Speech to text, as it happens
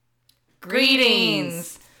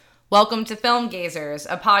Greetings! Welcome to Film Gazers,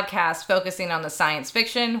 a podcast focusing on the science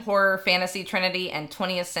fiction, horror, fantasy trinity, and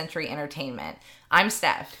 20th century entertainment. I'm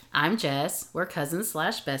Steph. I'm Jess. We're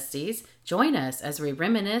cousins/besties. Join us as we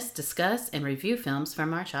reminisce, discuss, and review films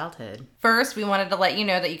from our childhood. First, we wanted to let you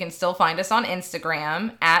know that you can still find us on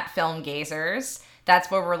Instagram at Film Gazers.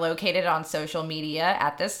 That's where we're located on social media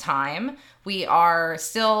at this time. We are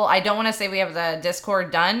still, I don't want to say we have the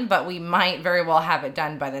Discord done, but we might very well have it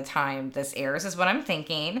done by the time this airs, is what I'm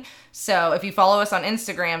thinking. So if you follow us on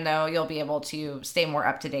Instagram, though, you'll be able to stay more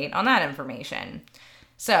up to date on that information.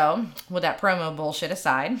 So, with that promo bullshit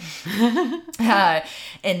aside,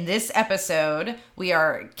 in this episode, we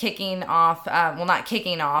are kicking off, not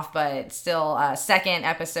kicking off, but still a second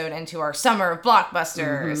episode into our summer of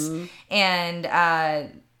blockbusters. Mm-hmm.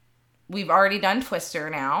 And we've already done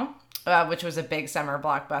Twister now, which was a big summer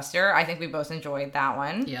blockbuster. I think we both enjoyed that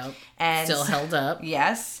one. Yep. And still held up.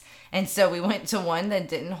 Yes. And so we went to one that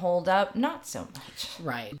didn't hold up not so much.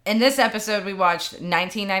 Right. In this episode, we watched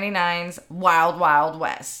 1999's Wild Wild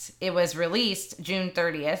West. It was released June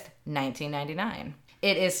 30th, 1999.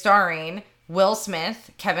 It is starring Will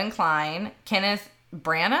Smith, Kevin Kline, Kenneth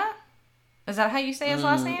Branagh? Is that how you say his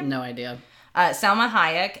last name? No idea. Salma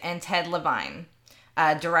Hayek and Ted Levine.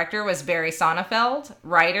 Director was Barry Sonnenfeld.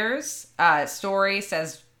 Writers, story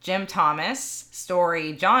says Jim Thomas.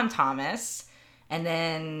 Story, John Thomas. And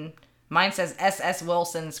then mine says S.S.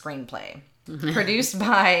 Wilson screenplay. Produced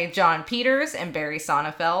by John Peters and Barry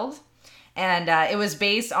Sonnenfeld. And it was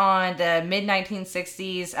based on the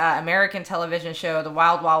mid-1960s American television show, The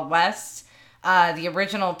Wild Wild West. The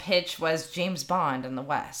original pitch was James Bond in the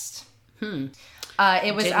West. It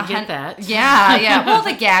was Didn't get that. Yeah. Well,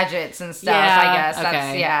 the gadgets and stuff, Yeah, I guess.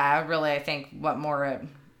 okay. That's, really, I think, what more it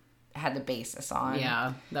had the basis on.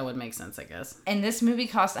 Yeah, that would make sense, I guess. And this movie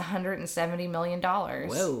cost $170 million.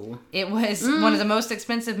 Whoa. It was one of the most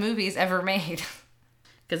expensive movies ever made.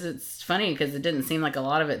 Because it's funny, because it didn't seem like a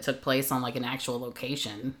lot of it took place on, like, an actual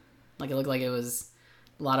location. Like, it looked like it was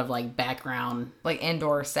a lot of, like, background. Like,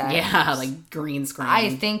 indoor sets. Yeah, like, green screen.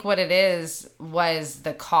 I think what it is was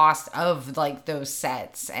the cost of, like, those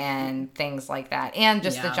sets and things like that. And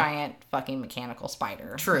just the giant fucking mechanical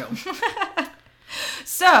spider. True.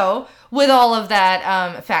 So, with all of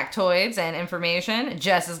that factoids and information,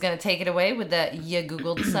 Jess is going to take it away with the You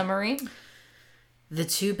Googled summary. The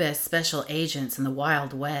two best special agents in the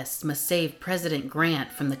Wild West must save President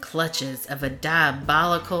Grant from the clutches of a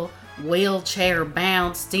diabolical,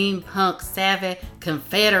 wheelchair-bound, steampunk savvy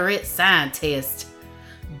Confederate scientist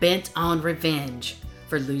bent on revenge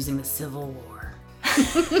for losing the Civil War.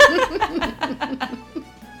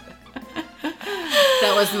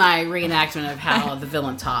 That was my reenactment of how the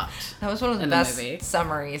villain talked. That was one of the best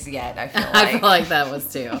summaries yet, I feel like. I feel like that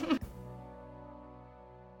was too.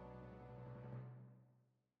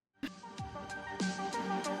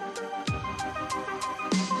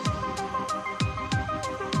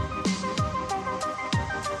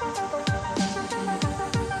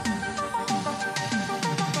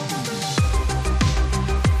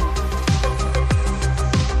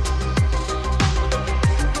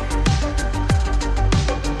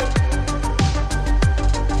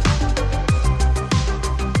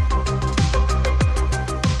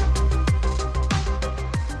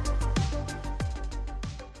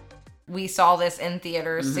 We saw this in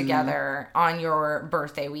theaters together on your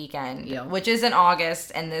birthday weekend, which is in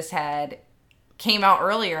August, and this came out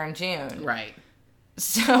earlier in June. Right.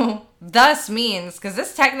 So, thus means, because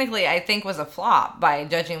this technically, I think, was a flop by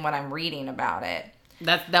judging what I'm reading about it.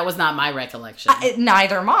 That was not my recollection.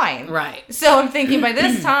 Neither mine. Right. So, I'm thinking by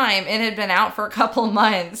this time, it had been out for a couple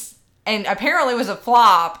months, and apparently it was a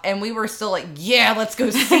flop, and we were still like, yeah, let's go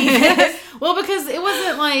see this. Well, because it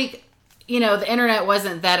wasn't like... You know, the internet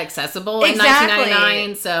wasn't that accessible in Exactly.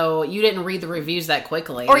 1999, so you didn't read the reviews that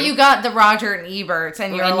quickly. Or you got the Roger and Eberts,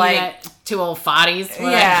 and you're like... You got two old foddies. Well,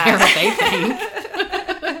 I don't care what they think.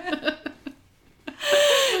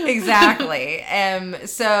 Exactly.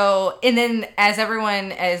 So, and then as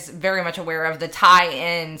everyone is very much aware of the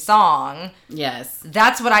tie-in song... Yes.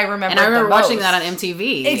 That's what I remember. And I remember watching that on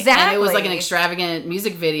MTV. Exactly. And it was like an extravagant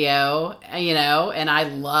music video, you know, and I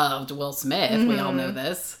loved Will Smith. Mm-hmm. We all know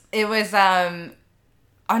this. It was on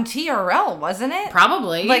TRL, wasn't it?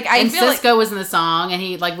 Probably. Like Cisco was in the song, and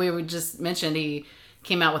we just mentioned he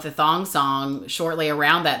came out with a thong song shortly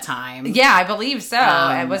around that time. Yeah, I believe so.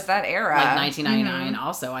 It was that era. Like 1999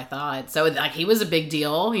 also, I thought. So, like, he was a big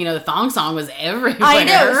deal. You know, the thong song was everywhere. I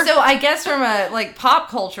know. So, I guess from a, like, pop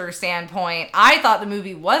culture standpoint, I thought the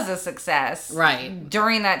movie was a success. Right.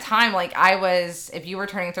 During that time, like, I was, if you were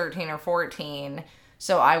turning 13 or 14...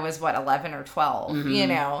 So I was, 11 or 12, you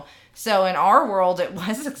know? So in our world, it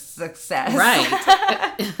was a success.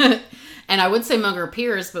 Right. And I would say among our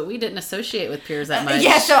peers, but we didn't associate with peers that much.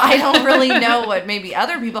 Yeah, so I don't really know what maybe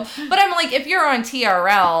other people... But I'm like, if you're on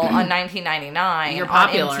TRL on 1999, you're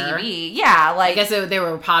popular. On MTV, yeah, like... I guess they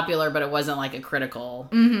were popular, but it wasn't like a critical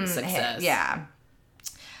success. Yeah.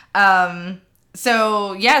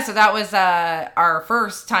 So that was our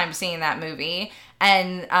first time seeing that movie.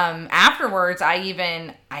 And afterwards, I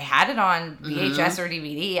had it on VHS or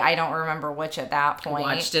DVD. I don't remember which at that point.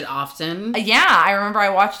 Watched it often? Yeah, I remember I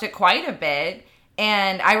watched it quite a bit.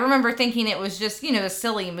 And I remember thinking it was just, a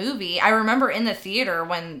silly movie. I remember in the theater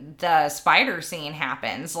when the spider scene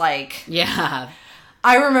happens, like... Yeah.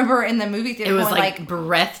 I remember in the movie theater it was going, like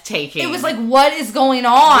breathtaking. It was like, what is going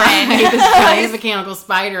on? Right, this giant mechanical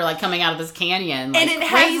spider like coming out of this canyon, like, and it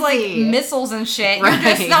crazy. has like missiles and shit. Right.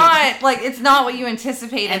 You're just not like, it's not what you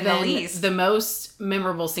anticipated and in the least. The most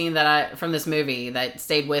memorable scene from this movie that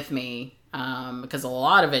stayed with me, because a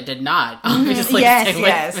lot of it did not obviously stay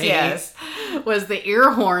with me. Yes. Was the ear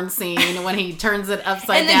horn scene when he turns it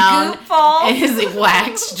upside down and the goop falls and his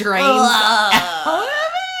wax drains out.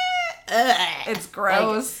 It's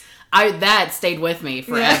gross. That stayed with me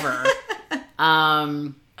forever.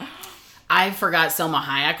 I forgot Selma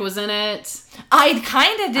Hayek was in it. I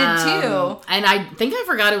kind of did too. And I think I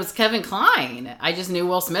forgot it was Kevin Kline. I just knew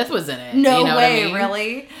Will Smith was in it. No you know way, what I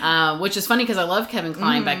mean? really? Which is funny because I loved Kevin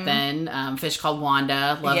Kline back then. Fish Called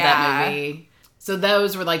Wanda. Loved that movie. So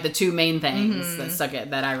those were like the two main things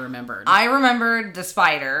that I remembered. I remembered the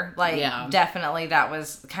spider. Definitely that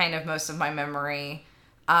was kind of most of my memory.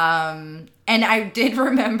 And I did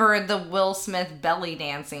remember the Will Smith belly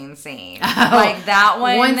dancing scene. Like that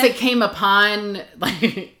one. Once it came upon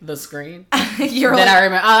like the screen. You're then like, I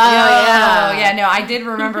remember. Oh, yeah. No, I did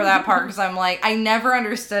remember that part because I'm like, I never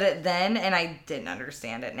understood it then and I didn't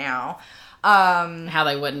understand it now. How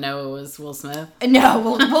they wouldn't know it was Will Smith? No,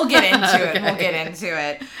 we'll get into it. We'll get into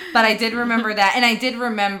it. But I did remember that, and I did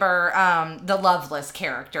remember the Loveless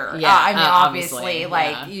character. Yeah, I mean, obviously,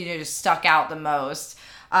 just stuck out the most.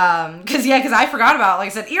 Because I forgot about, like I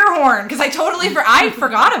said, Earhorn. Because I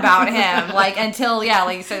forgot about him. Like until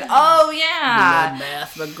like you said, oh yeah,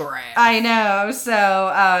 Bloodbath McGrath. I know.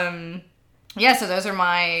 So so those are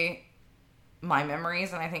my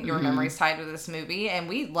memories, and I think your memories tied with this movie, and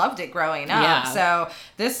we loved it growing up. Yeah. So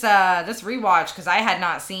this rewatch, because I had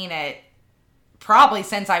not seen it probably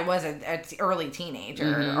since I was an early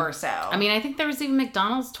teenager or so. I mean, I think there was even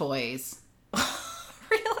McDonald's toys.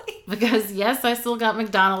 Really? Because yes, I still got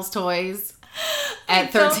McDonald's toys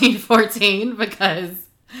at 13, 14 because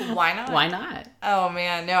why not? Why not? Oh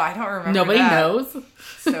man, no, I don't remember. Nobody knows.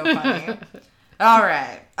 So funny. All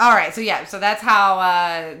right. So that's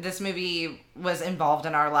how this movie was involved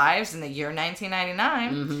in our lives in the year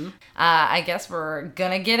 1999. I guess we're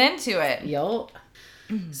gonna get into it. Yup.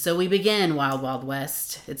 So we begin Wild Wild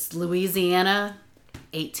West. It's Louisiana,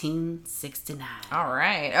 1869. All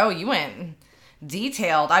right. Oh, you went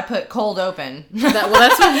detailed. I put cold open. That's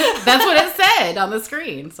what it said on the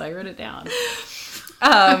screen, so I wrote it down.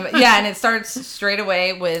 And it starts straight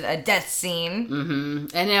away with a death scene.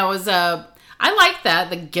 And it was I like that.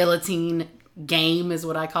 The guillotine game is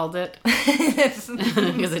what I called it.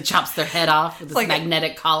 Because it chops their head off with this like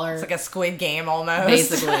magnetic collar. It's like a Squid Game almost.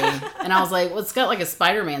 Basically. And I was like, well, it's got like a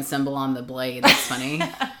Spider-Man symbol on the blade. That's funny.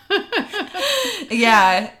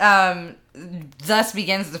 Yeah. Thus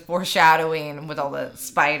begins the foreshadowing with all the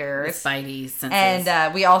spiders. The Spidey senses.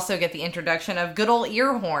 And we also get the introduction of good old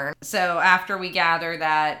Earhorn. So after we gather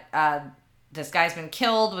that this guy's been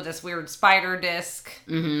killed with this weird spider disc.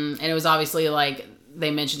 And it was obviously like, they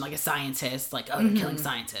mentioned like a scientist, like, oh, they're killing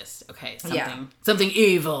scientists. Okay, something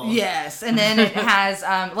evil. Yes, and then it has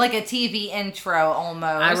like a TV intro almost.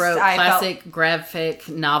 I wrote classic graphic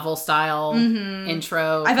novel style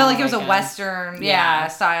intro. I felt like it was a Western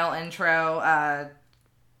style intro,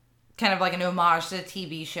 kind of like an homage to the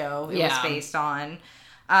TV show it was based on.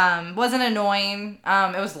 Wasn't annoying.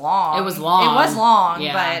 It was long.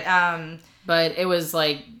 But it was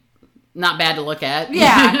like not bad to look at.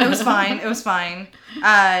 Yeah, it was fine.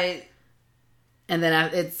 And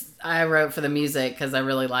then I wrote for the music because I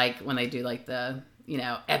really like when they do like the,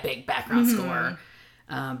 epic background score.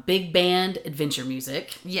 Big band adventure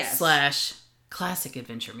music. Yes. / classic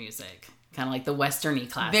adventure music. Kind of like the Western-y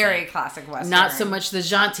classic. Very classic Western. Not so much the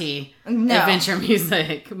jaunty adventure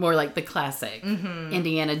music. More like the classic.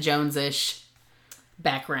 Indiana Jones-ish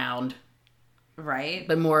background. Right.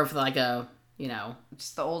 But more of like a,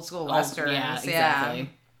 just the old school Westerns. Yeah, exactly.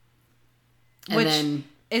 And which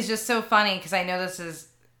is just so funny because I know this is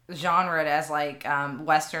genred as like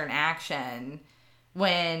Western action.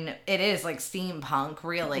 when it is like steampunk,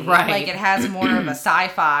 really. Right. Like it has more of a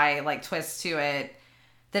sci-fi like twist to it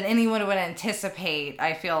than anyone would anticipate,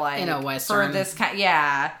 I feel like. In a Western. For this kind,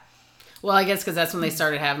 yeah. Well, I guess because that's when they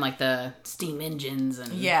started having like the steam engines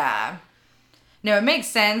and... Yeah. No, it makes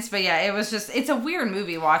sense, but yeah, it's a weird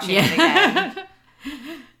movie watching it again.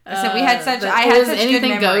 So we had such, I had such good memories.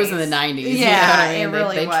 Anything goes in the 90s. Yeah, you know what I mean? it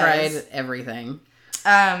really they was. tried everything.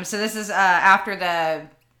 So this is after the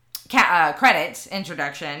credits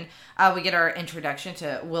introduction. We get our introduction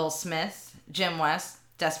to Will Smith, Jim West,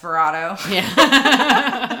 Desperado.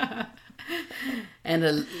 Yeah. And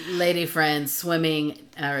a lady friend swimming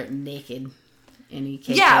naked.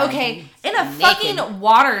 Yeah, okay. In a fucking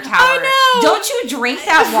water tower. I know. Don't you drink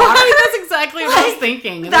that water? Right, that's exactly what I was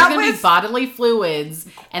thinking. There's going to be bodily fluids,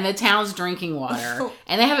 and the town's drinking water.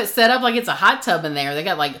 And they have it set up like it's a hot tub in there. They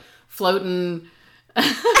got like floating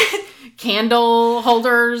candle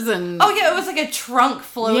holders and... Oh, yeah, it was like a trunk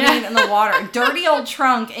floating in the water. Dirty old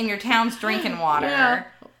trunk, and your town's drinking water. Yeah.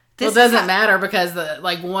 Well, it doesn't matter because the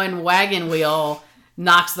one wagon wheel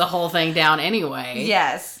knocks the whole thing down anyway.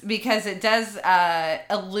 Yes, because it does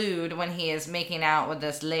allude when he is making out with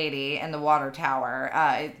this lady in the water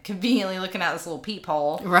tower, conveniently looking out this little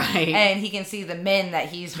peephole. Right. And he can see the men that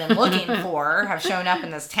he's been looking for have shown up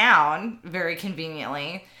in this town very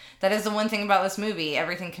conveniently. That is the one thing about this movie.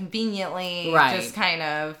 Everything conveniently just kind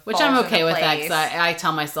of Which falls I'm okay into with that place. because I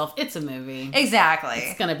tell myself it's a movie. Exactly.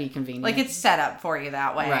 It's going to be convenient. Like, it's set up for you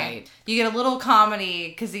that way. Right. You get a little comedy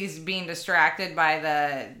because he's being distracted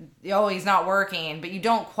by he's not working, but you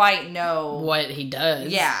don't quite know what he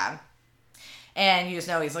does. Yeah. And you just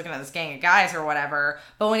know he's looking at this gang of guys or whatever.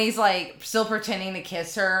 But when he's, like, still pretending to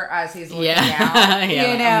kiss her as he's looking out,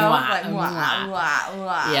 you know? Like, wah, wah,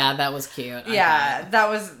 wah. Yeah, that was cute. Yeah, that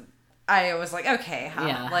was... I was like, okay, huh?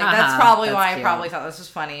 Yeah. Like, that's probably That's why cute. I probably thought this was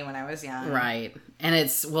funny when I was young. Right. And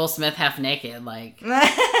it's Will Smith half naked, like,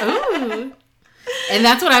 ooh. And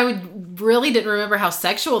that's what I really didn't remember how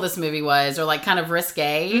sexual this movie was, or like kind of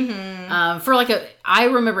risque. Mm-hmm. I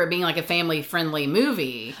remember it being like a family friendly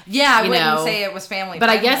movie. Yeah, I wouldn't say it was family but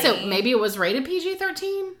friendly. I guess maybe it was rated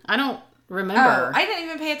PG-13. I don't remember. Oh, I didn't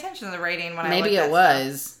even pay attention to the rating when maybe I it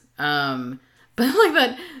was. But like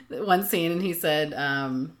that one scene, and he said,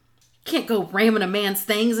 "Can't go ramming a man's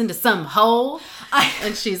things into some hole."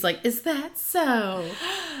 And she's like, "Is that so?"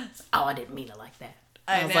 Oh, I didn't mean it like that.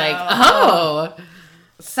 I was like, oh.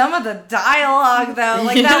 Some of the dialogue, though,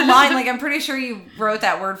 like that line, like I'm pretty sure you wrote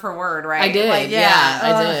that word for word, right? I did. Like,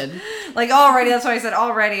 I did. Like already, that's why I said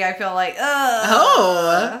already. I feel like,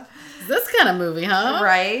 oh, this kind of movie, huh?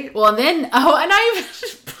 Right. Well, and then, and I even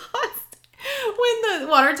paused when the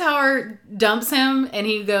water tower dumps him, and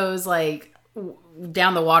he goes like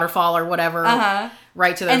down the waterfall or whatever,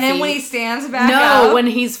 right to their feet. And then when he stands back up. When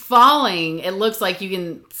he's falling, it looks like you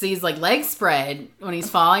can see his like legs spread when he's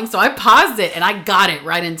falling. So I paused it and I got it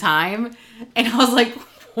right in time. And I was like,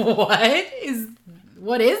 what is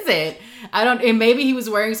it? And maybe he was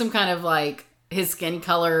wearing some kind of like his skin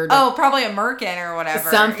colored. Oh, probably a merkin or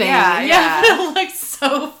whatever. Something. Yeah. It looks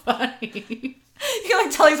so funny. You can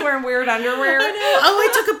like tell he's wearing weird underwear. I know. Oh, I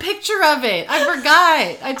took a picture of it. I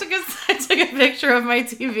forgot. I took a picture of my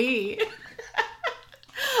TV.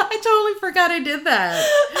 I totally forgot I did that.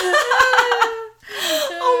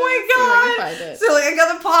 Oh my god! So like I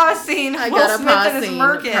got the pause scene. I Will got a Smith pause and his scene.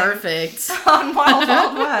 merkin Perfect. on Wild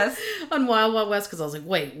Wild West. On Wild Wild West, because I was like,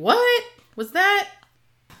 wait, what was that?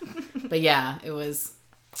 But yeah, it was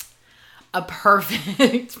a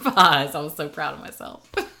perfect pause. I was so proud of myself.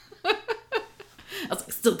 I was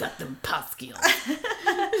like, still got them pause skills.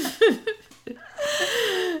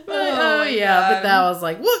 But that was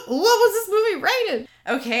like, what was this movie rated?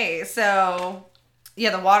 Okay, so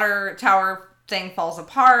the water tower thing falls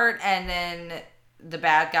apart, and then the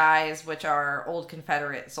bad guys, which are old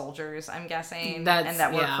Confederate soldiers, I'm guessing,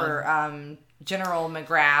 that work for General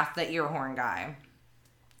McGrath, the earhorn guy,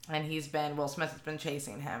 and Will Smith has been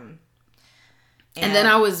chasing him. And then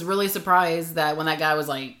I was really surprised that when that guy was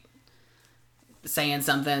like saying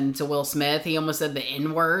something to Will Smith, he almost said the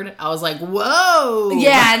N-word. I was like, whoa.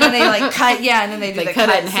 Yeah, and then they like cut, and then they do the cut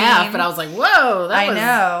it in scene. half, but I was like, whoa. I know.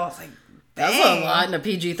 I was like, that's a lot in a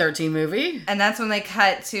PG-13 movie. And that's when they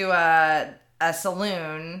cut to a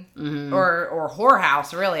saloon or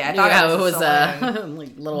whorehouse, really. I thought it was a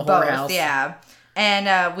like little whorehouse. Yeah.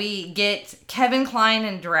 And we get Kevin Kline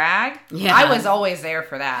in drag. Yeah. I was always there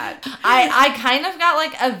for that. I kind of got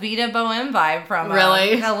like a Vita Bohem vibe from him.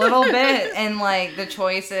 Really? A little bit. And like the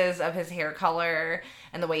choices of his hair color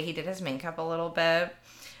and the way he did his makeup a little bit.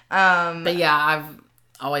 But yeah, I've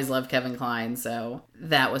always loved Kevin Kline, so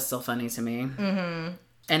that was still funny to me. Mm-hmm.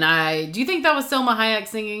 And do you think that was Selma Hayek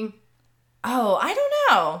singing? Oh, I don't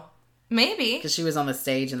know. Maybe. Because she was on the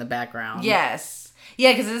stage in the background. Yes.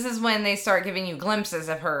 Yeah, because this is when they start giving you glimpses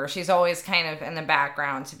of her. She's always kind of in the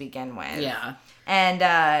background to begin with. Yeah.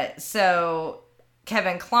 And so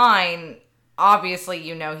Kevin Kline, obviously,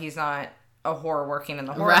 he's not a whore working in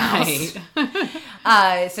the whorehouse.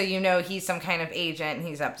 Right. So he's some kind of agent.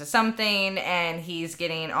 He's up to something, and he's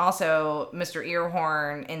getting also Mr.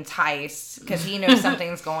 Earhorn enticed because he knows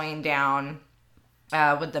something's going down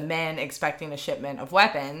with the men expecting a shipment of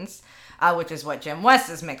weapons, which is what Jim West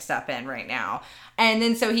is mixed up in right now. And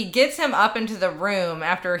then so he gets him up into the room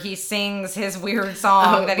after he sings his weird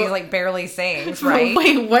song that he barely sings, right?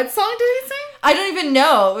 Wait, what song did he sing? I don't even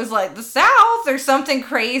know. It was the South or something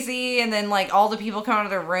crazy, and then all the people come out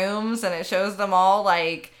of their rooms and it shows them all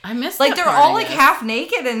I missed that they're part, all I guess. half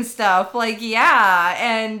naked and stuff. Yeah.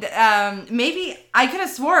 And maybe I could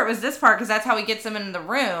have swore it was this part because that's how he gets them in the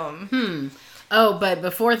room. Oh, but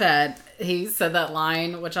before that, he said that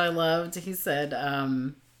line, which I loved. He said,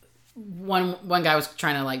 one guy was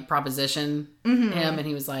trying to proposition him, and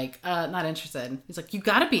he was not interested. He's like, you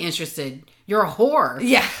gotta be interested. You're a whore.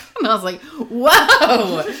 Yeah. And I was like,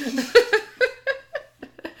 whoa.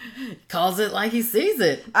 Calls it like he sees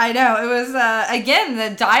it. I know. It was, again,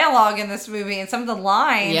 the dialogue in this movie and some of the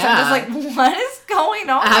lines. Yeah. I'm just what is going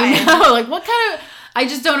on? I know. What kind of... I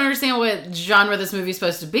just don't understand what genre this movie's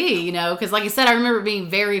supposed to be, because like I said, I remember it being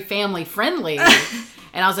very family friendly.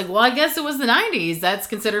 And I was like, well, I guess it was the 90s. That's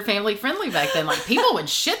considered family friendly back then. People would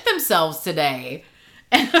shit themselves today.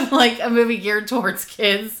 And a movie geared towards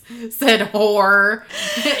kids said whore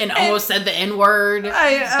and almost said the N-word.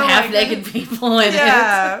 Half-naked people in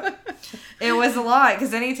it. It was a lot,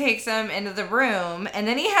 because then he takes them into the room, and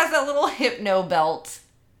then he has that little hypno belt.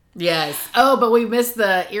 Yes. Oh, but we missed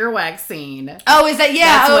the earwax scene. Oh, is that...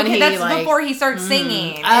 Yeah, that's before he starts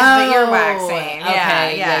singing. Is the earwax scene.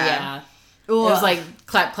 Okay, yeah. It was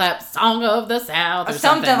clap clap song of the South or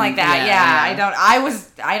something like that. Yeah. yeah.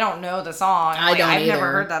 I don't know the song. I've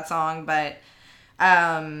never heard that song, but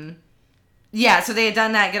yeah, so they had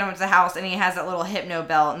done that, get him to the house, and he has that little hypno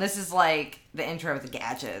belt, and this is the intro of the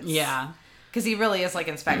Gadgets. Yeah. Because he really is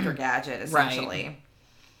Inspector Gadget, essentially. Right.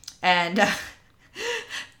 And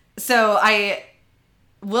so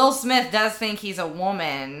Will Smith does think he's a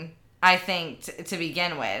woman, I think, to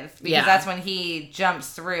begin with. Because that's when he jumps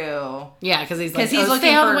through. Yeah, because he's looking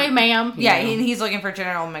stay out of the way, ma'am. Yeah, he's looking for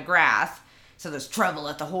General McGrath. So there's trouble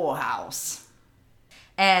at the whorehouse.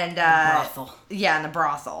 And, the brothel. Yeah, in the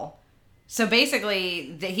brothel. So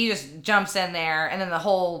basically, he just jumps in there, and then the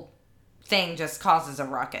whole thing just causes a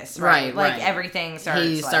ruckus, right? Everything starts...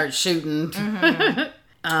 He starts shooting. Mm-hmm.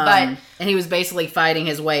 And he was basically fighting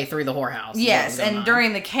his way through the whorehouse. Yes, and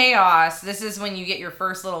during the chaos, this is when you get your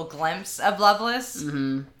first little glimpse of Loveless.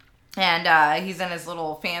 Mm-hmm. And he's in his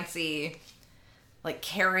little fancy,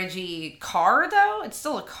 carriagey car, though. It's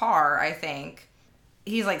still a car, I think.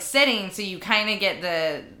 He's sitting, so you kind of get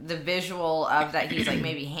the visual of that he's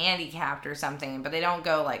maybe handicapped or something, but they don't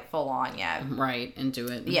go full on yet. Right, into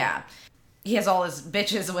it. Yeah. He has all his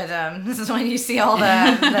bitches with him. This is when you see all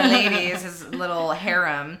the ladies, his little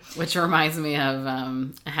harem. Which reminds me of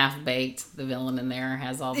Half-Baked. The villain in there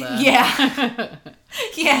has all the... Yeah.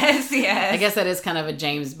 Yes. I guess that is kind of a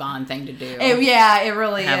James Bond thing to do. It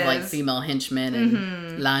really have is. Female henchmen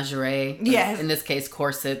and lingerie. Yes. In this case,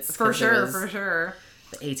 corsets. For sure.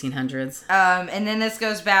 The 1800s. And then this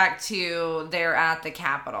goes back to they're at the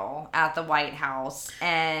Capitol, at the White House,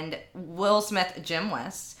 and Will Smith, Jim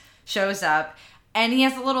West, shows up, and he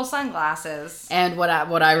has the little sunglasses. And what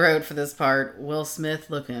I wrote for this part, Will Smith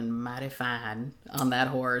looking mighty fine on that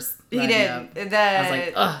horse. He did. I was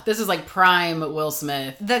like, ugh, this is prime Will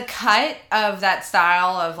Smith. The cut of that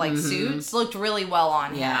style of suits looked really well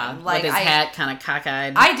on him. Yeah, with his hat kind of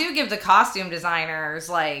cockeyed. I do give the costume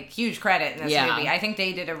designers huge credit in this movie. I think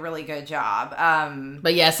they did a really good job.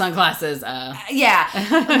 But yeah, sunglasses. Yeah,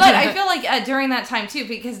 but I feel during that time too,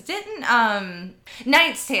 because didn't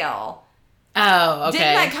Knight's Tale. Oh, okay.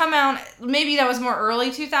 Didn't that come out, maybe that was more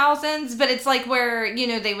early 2000s, but it's where,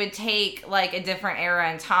 they would take, a different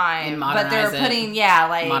era in time, but they're putting,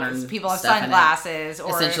 modern people have sunglasses,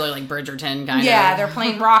 or... Essentially Bridgerton, kind of. Yeah, they're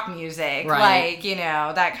playing rock music, right.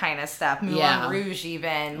 That kind of stuff. Moulin Rouge,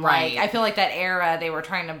 even. Right. I feel that era, they were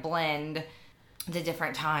trying to blend the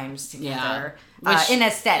different times together. Yeah. In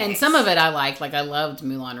aesthetics. And some of it I liked. I loved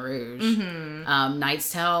Moulin Rouge. Mm-hmm.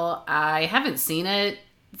 Knight's Tale, I haven't seen it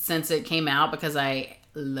since it came out because I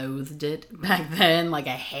loathed it back then. Like,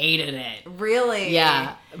 I hated it. Really?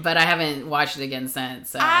 Yeah, but I haven't watched it again since.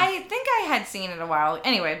 So. I think I had seen it a while.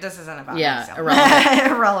 Anyway, this isn't about me, so.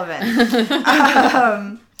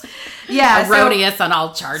 Irrelevant. Yeah, erroneous on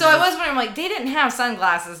all charges. So I was wondering, like, they didn't have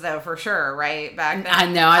sunglasses though, for sure, right? Back then. I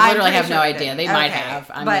know. I literally have no idea. They might have.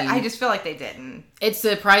 But I just feel like they didn't. It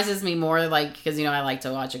surprises me more, like, because I like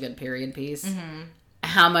to watch a good period piece. Mm-hmm.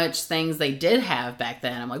 How much things they did have back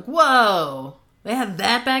then. I'm like, whoa, they had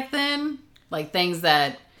that back then. Like things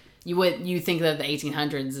that you think that the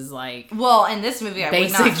 1800s is like. Well, in this movie, I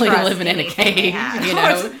basically would not trust living in a cave,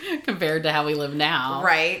 compared to how we live now.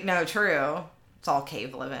 Right? No, true. It's all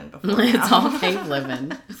cave living before now. It's all cave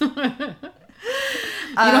living. You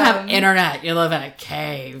don't have internet. You live in a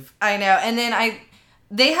cave. I know. And then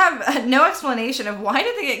they have no explanation of why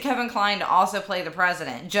did they get Kevin Kline to also play the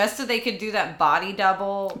president? Just so they could do that body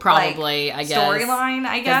double, probably, I guess, storyline.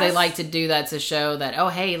 I guess because they like to do that to show that, oh,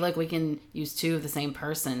 hey, look, we can use two of the same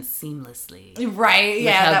person seamlessly. Right? Look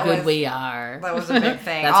yeah, how good we are. That was a big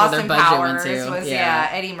thing. That's Austin where their budget Powers went to. was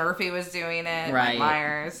Eddie Murphy was doing it. Right.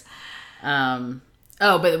 Myers.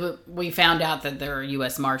 But we found out that they're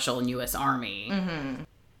U.S. Marshal and U.S. Army, mm-hmm.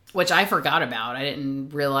 which I forgot about. I didn't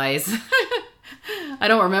realize. I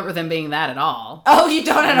don't remember them being that at all. Oh, you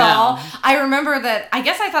don't at all? I remember that. I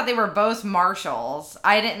guess I thought they were both marshals.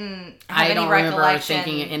 I didn't have any recollection. Remember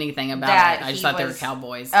thinking anything about it. I just thought they were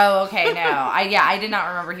cowboys. Oh, okay. No. I did not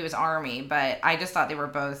remember he was Army, but I just thought they were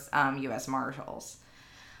both U.S. Marshals.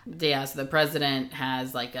 Yeah, so the president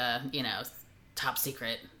has like a, top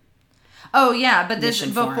secret. Oh, yeah, but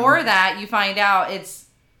before that, you find out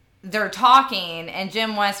they're talking, and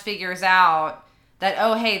Jim West figures out that,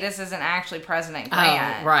 oh, hey, this isn't actually President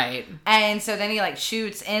Grant. Oh, right. And so then he, like,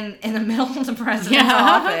 shoots in the middle of the president's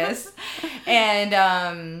office,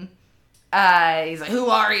 and he's like, who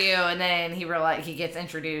are you? And then he gets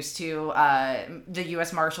introduced to the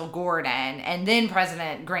U.S. Marshal Gordon, and then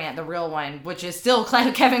President Grant, the real one, which is still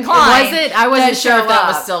Kevin Kline. Was it? I wasn't sure if that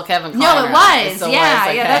was still Kevin Kline. No, it was. Yeah,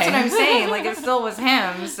 okay. Yeah, that's what I'm saying. Like, it still was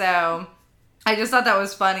him. So I just thought that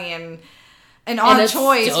was funny and odd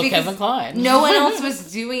choice still because Kevin Kline. No one else was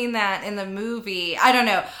doing that in the movie. I don't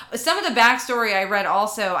know. Some of the backstory I read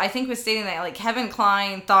also, I think, was stating that like Kevin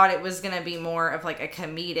Kline thought it was going to be more of like a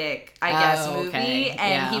comedic, I guess, movie,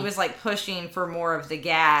 and he was like pushing for more of the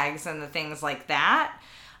gags and the things like that.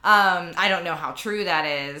 I don't know how true that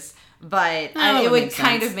is, but it would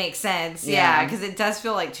kind of make sense. Yeah, because it does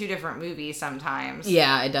feel like two different movies sometimes.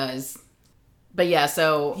 Yeah, it does. But yeah,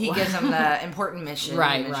 so he gives them the important mission.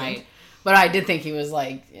 Right. But I did think he was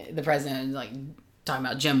like the president, like talking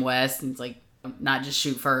about Jim West, and it's like not just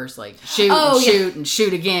shoot first, like shoot and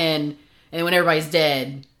shoot again, and when everybody's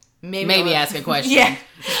dead, maybe ask a question. Yeah,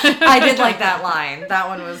 I did like that line. That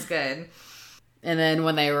one was good. And then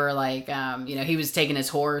when they were like, he was taking his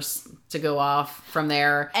horse to go off from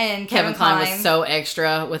there. And Kevin Kline was so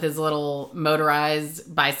extra with his little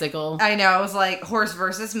motorized bicycle. I know. It was like horse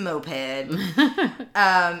versus moped.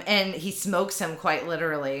 And he smokes him quite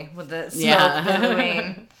literally with the smoke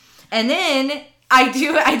billowing. And then I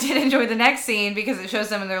did enjoy the next scene because it shows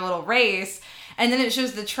them in their little race. And then it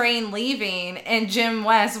shows the train leaving, and Jim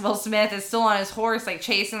West, Will Smith, is still on his horse, like,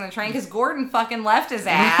 chasing the train, because Gordon fucking left his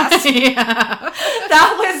ass.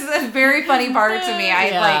 That was a very funny part to me. I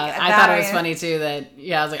thought it was funny, too, that,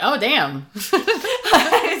 I was like, oh, damn.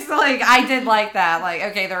 It's like, I did like that. Like,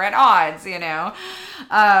 okay, they're at odds,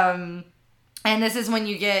 And this is when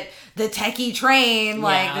you get the techie train,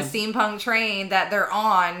 like the steampunk train that they're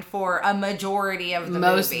on for a majority of the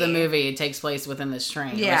movie. Most of the movie takes place within this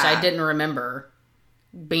train, which I didn't remember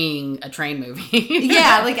being a train movie.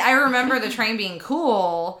 Yeah, like I remember the train being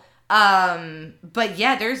cool. But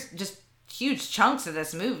yeah, there's just huge chunks of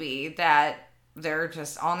this movie that they're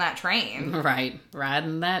just on that train. Right,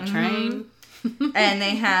 riding that train. Mm-hmm. And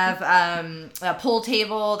they have a pool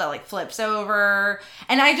table that like flips over,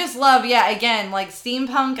 and I just love again, like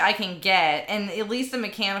steampunk I can get, and at least the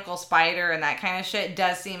mechanical spider and that kind of shit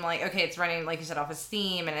does seem like okay, it's running like you said off of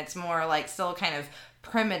steam, and it's more like still kind of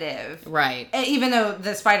primitive, right? Even though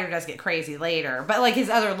the spider does get crazy later, but like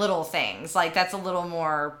his other little things, like that's a little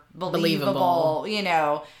more believable. It's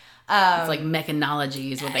like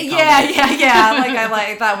mechanology is what they call it.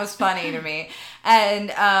 Like that was funny to me.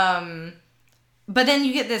 And but then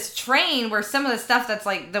you get this train where some of the stuff that's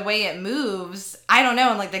like the way it moves, I don't know,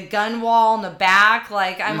 and like the gun wall in the back,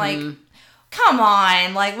 like I'm like, come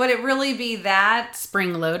on, like would it really be that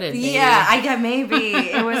spring loaded? Yeah, I get maybe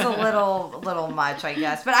it was a little much, I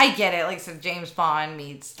guess, but I get it. Like so James Bond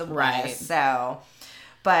meets the West, so.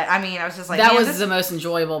 But I mean, I was just like that was the most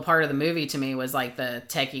enjoyable part of the movie to me was like the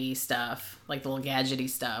techie stuff. like the little gadgety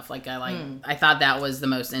stuff. Like I thought that was the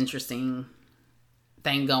most interesting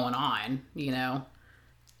thing going on, you know?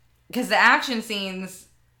 Because the action scenes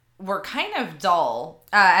were kind of dull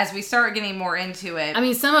as we start getting more into it. I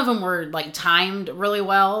mean, some of them were like timed really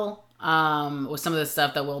well. With some of the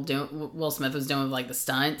stuff that Will Smith was doing with like the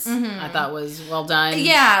stunts, I thought was well done.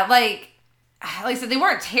 Yeah, like I said, they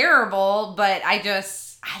weren't terrible, but I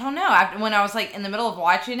don't know. When I was like in the middle of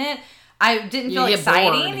watching it, I didn't feel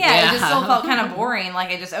exciting. Bored. Yeah, it just still felt kind of boring. Like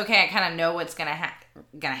I kind of know what's gonna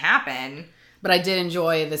happen. But I did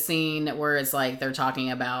enjoy the scene where it's like they're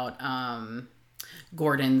talking about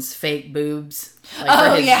Gordon's fake boobs,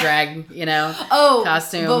 like for his drag,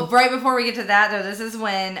 costume. But right before we get to that, though, this is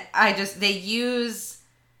when they use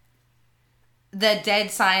the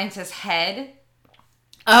dead scientist's head.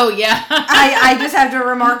 Oh yeah, I just have to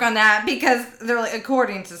remark on that because they're like,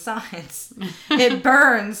 according to science, it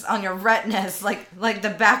burns on your retinas like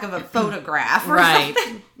the back of a photograph, or right?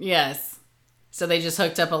 Something. Yes. So they just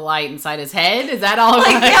hooked up a light inside his head? Is that all it was?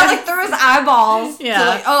 Yeah, like through his eyeballs.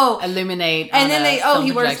 Yeah. To illuminate. And then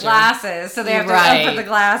he wears glasses, so they have to put the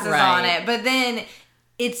glasses on it. But then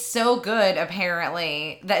it's so good,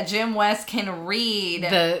 apparently, that Jim West can read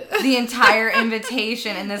the entire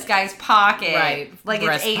invitation in this guy's pocket. Right. Like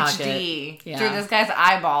it's HD through this guy's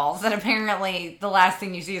eyeballs. That apparently the last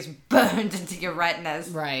thing you see is burned into your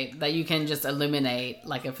retinas. Right. That you can just illuminate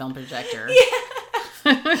like a film projector. Yeah.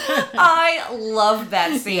 I love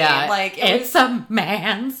that scene. Yeah, like it's a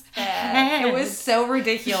man's head. It was so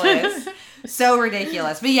ridiculous. So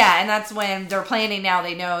ridiculous. But yeah, and that's when they're planning now.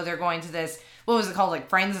 They know they're going to this, what was it called? Like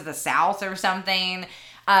Friends of the South or something.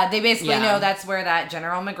 They basically know that's where that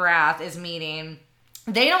General McGrath is meeting.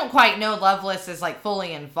 They don't quite know Loveless is like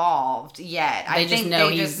fully involved yet. I think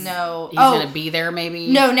they just know he's going to be there maybe.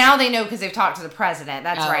 No, now they know because they've talked to the president.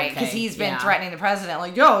 That's right. Okay. Because he's been threatening the president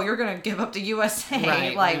like, yo, you're going to give up the USA.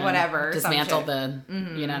 Right. Like whatever. Dismantle the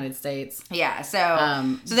United States. Yeah.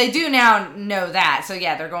 So so they do now know that. So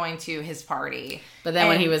yeah, they're going to his party. But then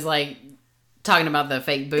when he was like talking about the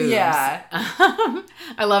fake boobs. Yeah.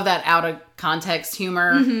 I love that out of context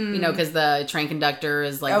humor, because the train conductor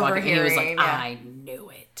is like walking and he was like, I knew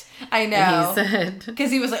it. I know. And he said,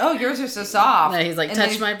 because he was like, oh, yours are so soft. And he's like,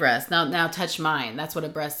 touch my breast. Now touch mine. That's what a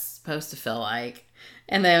breast's supposed to feel like.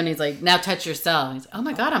 And then he's like, now touch yourself. He's like, oh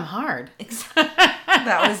my God, I'm hard.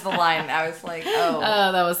 That was the line. I was like, oh.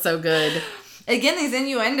 Oh, that was so good. Again, these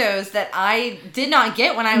innuendos that I did not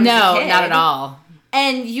get when I was a kid. No, not at all.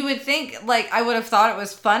 And you would think, like, I would have thought it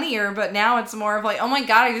was funnier, but now it's more of like, oh my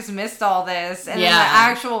God, I just missed all this. And then the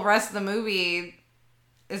actual rest of the movie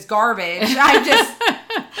is garbage.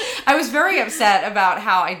 I was very upset about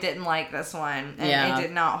how I didn't like this one. And it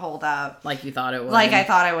did not hold up. Like you thought it would. Like I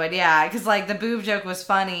thought it would, yeah. Because, like, the boob joke was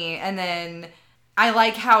funny. And then I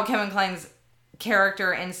like how Kevin Kline's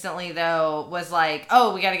character instantly, though, was like,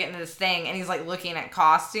 oh, we got to get into this thing. And he's, like, looking at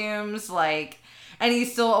costumes, like... And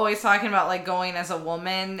he's still always talking about, like, going as a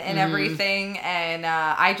woman and everything. And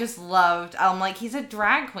I just loved... I'm like, he's a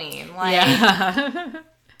drag queen. Like,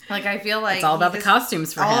 like I feel like... It's all about the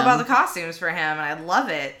costumes for him. All about the costumes for him. And I love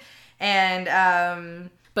it.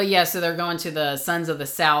 And... But yeah, so they're going to the Sons of the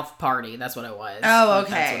South party. That's what it was. Oh,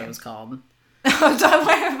 okay. That's what it was called. Oh, don't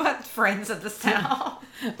worry about Friends of the South.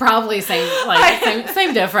 Probably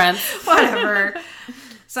same difference. Whatever.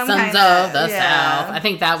 Sons of the South. I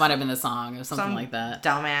think that might have been the song or something like that.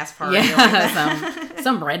 Dumbass party. Yeah,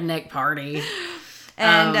 some redneck party.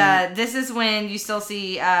 And this is when you still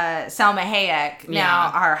see Salma Hayek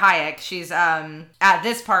now, or Hayek. She's at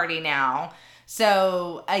this party now.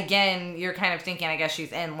 So again, you're kind of thinking, I guess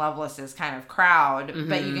she's in Loveless's kind of crowd,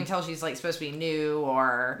 but you can tell she's like supposed to be new,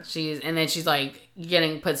 or and then she's like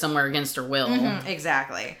getting put somewhere against her will.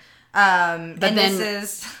 Exactly. But and then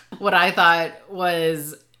this is what I thought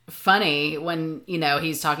was funny when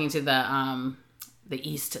he's talking to the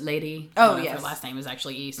East lady. Oh yes, her last name is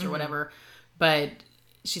actually East or whatever, but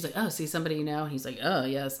she's like, oh, see somebody you know? And he's like, oh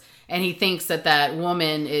yes, and he thinks that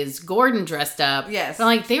woman is Gordon dressed up. Yes, but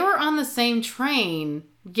like they were on the same train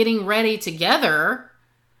getting ready together.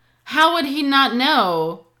 How would he not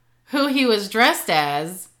know who he was dressed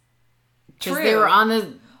as? Because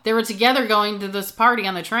they were together going to this party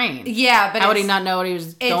on the train. Yeah, but how would he not know what he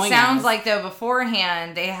was going It sounds as? like, though,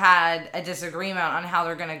 beforehand, they had a disagreement on how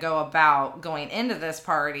they're going to go about going into this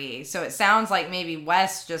party. So it sounds like maybe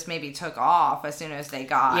West just maybe took off as soon as they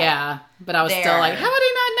got Yeah, but I was there. still like, how would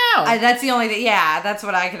he not know? That's the only thing. Yeah, that's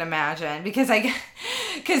what I can imagine. Because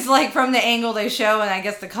like, from the angle they show, and I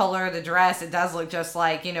guess the color of the dress, it does look just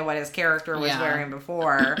like, what his character was wearing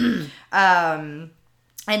before.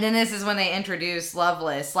 And then this is when they introduce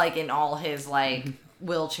Loveless, like, in all his, like,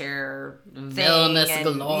 wheelchair Villainous thing.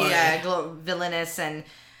 galore. Yeah, villainous and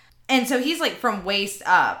so he's like from waist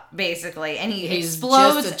up, basically, and he's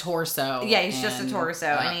explodes. Just a torso. Yeah, he's just a torso,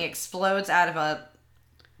 and he explodes out of a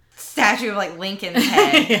statue of like Lincoln's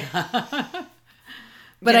head. Yeah.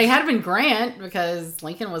 But it had been Grant because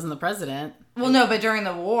Lincoln wasn't the president. Well, no, but during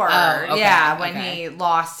the war, when he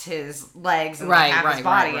lost his legs and half his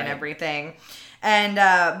body and everything. And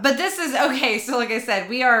but this is okay. So, like I said,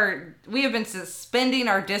 we have been suspending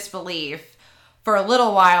our disbelief for a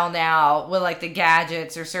little while now with like the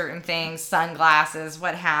gadgets or certain things, sunglasses,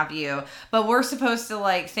 what have you. But we're supposed to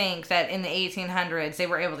like think that in the 1800s they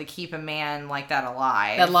were able to keep a man like that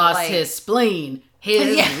alive. That lost his spleen,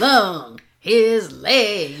 his lung, his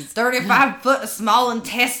legs. 35 foot of small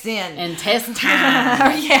intestine.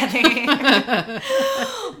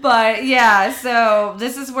 But yeah, so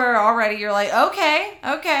this is where already you're like,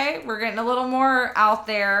 okay, we're getting a little more out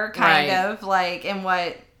there, kind of, like in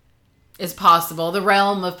what is possible, the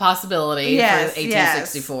realm of possibility for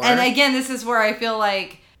 1864. Yes. And again, this is where I feel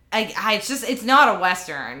like it's not a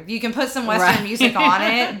Western. You can put some Western music on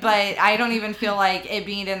it, but I don't even feel like it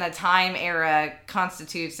being in the time era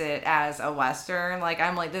constitutes it as a Western. Like,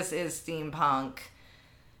 I'm like, this is steampunk,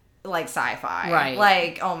 like sci-fi. Right.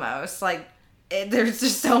 Like, almost. Like, there's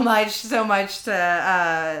just so much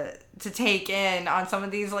to take in on some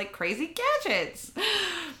of these, like, crazy gadgets.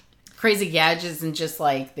 Crazy gadgets and just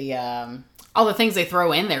like the all the things they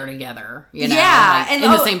throw in there together, you know, and in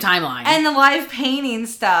the same timeline, and the live painting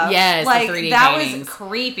stuff. Yes, like the 3D that paintings. Was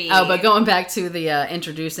creepy. Oh, but going back to the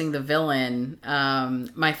introducing the villain,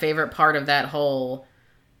 my favorite part of that whole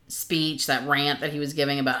speech, that rant that he was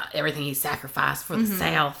giving about everything he sacrificed for the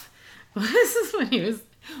South, this is when he was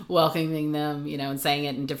welcoming them, you know, and saying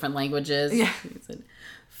it in different languages. Yeah, he said,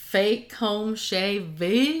 "Fake comme chez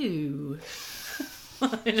vous."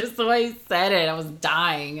 Just the way he said it, I was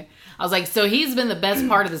dying. I was like, so he's been the best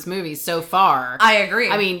part of this movie so far. I agree.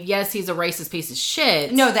 I mean, yes, he's a racist piece of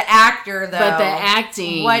shit. No, the actor, though. But the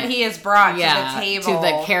acting. What he has brought to the table. To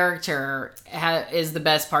the character is the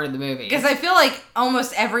best part of the movie. Because I feel like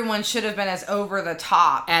almost everyone should have been as over the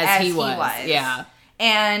top as he was. Yeah.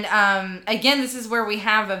 And, again, this is where we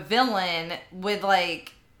have a villain with,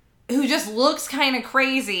 like, who just looks kind of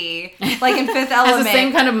crazy, like in Fifth Element. Has the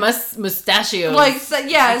same kind of mustachios. Like, some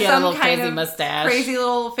kind crazy of mustache. Crazy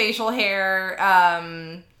little facial hair.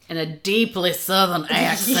 And a deeply southern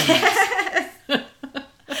accent. Yes.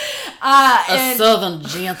 A southern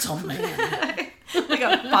gentleman. Like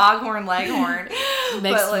a foghorn leghorn.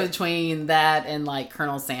 Mixed between that and like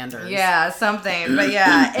Colonel Sanders. Yeah, something. But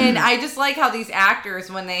yeah. And I just like how these actors,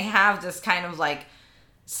 when they have this kind of like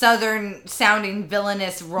southern sounding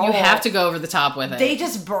villainous role, you have to go over the top with it. They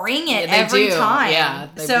just bring it every time. Yeah.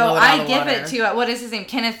 So I give it to what is his name?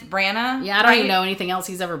 Kenneth Branagh. Yeah, I don't even know anything else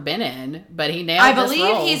he's ever been in, but he nailed this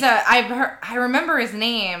role. I believe I remember his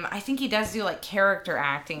name. I think he does do like character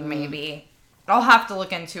acting maybe. I'll have to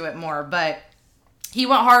look into it more, but he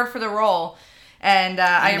went hard for the role, and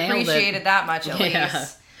I appreciated that much at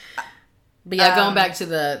least. But yeah, going back to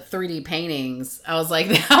the 3D paintings, I was like,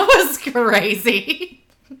 that was crazy.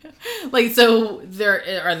 Like, so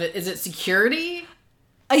is it security?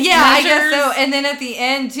 Yeah, measures? I guess so. And then at the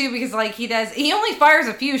end too, because like he only fires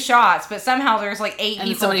a few shots, but somehow there's like 8 people.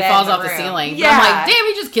 And somebody falls off the ceiling. Yeah, but I'm like, damn,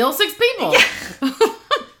 he just killed 6 people. Yeah.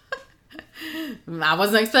 I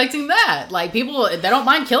wasn't expecting that. Like, people, they don't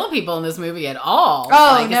mind killing people in this movie at all.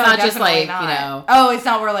 Oh, like, no, it's not just like, not. You know. Oh, it's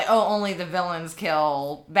not where like, only the villains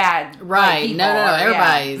kill bad. Right. Like, no.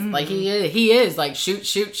 Everybody's yeah. like, he is like, shoot.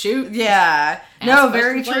 Yeah. No,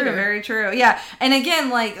 very true. Later. Very true. Yeah. And again,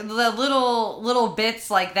 like the little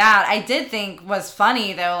bits like that, I did think was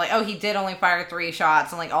funny though. Like, oh, he did only fire 3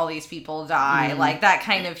 shots and like all these people die. Like that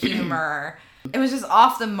kind of humor. It was just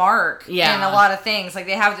off the mark in a lot of things. Like,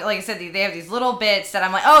 they have, like I said, they have these little bits that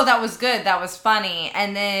I'm like, oh, that was good, that was funny.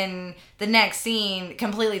 And then the next scene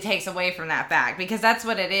completely takes away from that fact. Because that's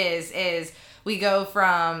what it is we go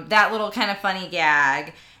from that little kind of funny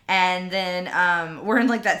gag, and then we're in,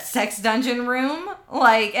 like, that sex dungeon room.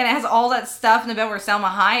 Like, and it has all that stuff in the bed where Selma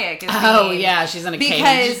Hayek is Oh, yeah, she's in a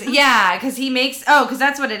cage. Because he makes, because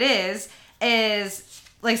that's what it is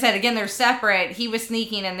like I said, again, they're separate. He was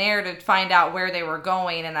sneaking in there to find out where they were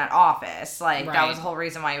going in that office. Like, that was the whole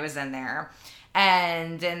reason why he was in there.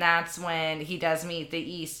 And then that's when he does meet the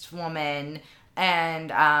East woman.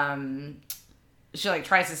 And she, like,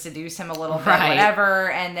 tries to seduce him a little bit,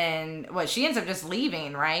 whatever. And then, she ends up just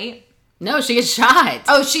leaving, right? No, she gets shot.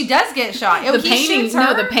 Oh, she does get shot. Oh, he shoots her?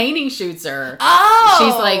 No, the painting shoots her. Oh.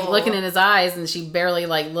 She's like looking in his eyes and she barely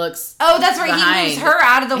like looks. Oh, that's right. Behind. He moves her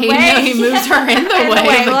out of the way. No, he moves her in the way.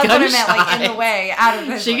 Well, that's what I meant, like in the way, out of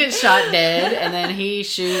the She gets shot dead and then he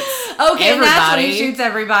shoots okay, everybody. And that's when he shoots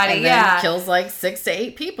everybody. And then kills like 6 to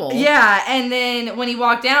 8 people. Yeah, and then when he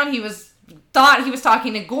walked down, thought he was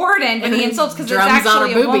talking to Gordon, but he insults because it's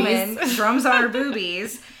actually a woman. Drums on her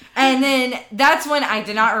boobies. And then that's when I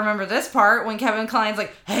did not remember this part when Kevin Kline's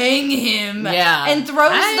like, hang him. Yeah. And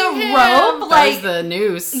throws the rope. Throws the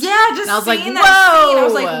noose. Yeah, just and I was like, seeing whoa. that scene. I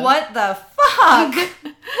was like, what the fuck?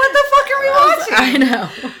 What the fuck are we watching? I know.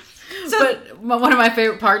 So, but one of my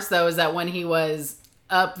favorite parts, though, is that when he was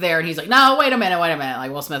up there and he's like, no, wait a minute.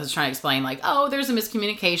 Like, Will Smith is trying to explain, like, oh, there's a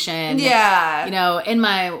miscommunication. Yeah. You know, in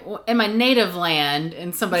my native land,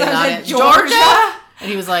 and somebody got it, Georgia? And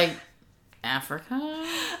he was like, Africa?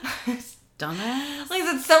 Dumbass. Like,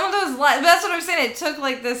 some of those lines, that's what I'm saying. It took,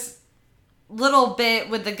 like, this little bit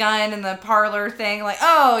with the gun and the parlor thing, like,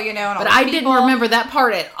 oh, you know, and all but I didn't remember that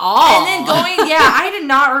part at all. And then I did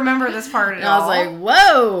not remember this part at all. I was like,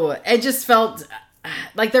 whoa. It just felt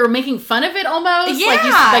like they were making fun of it almost. Yeah.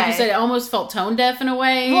 Like you said, it almost felt tone deaf in a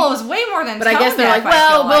way. Well, it was way more than but tone I guess they're deaf, like,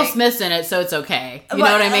 well, Will like. Smith's in it, so it's okay. You know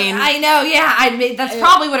what I mean? I know, yeah. That's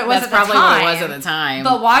probably what it was at the time. That's probably what it was at the time.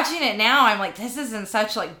 But watching it now, I'm like, this is in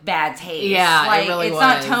such, like, bad taste. Yeah, like, it really it's was.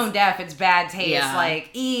 not tone deaf, it's bad taste. Yeah.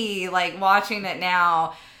 Like, watching it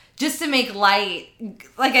now, just to make light,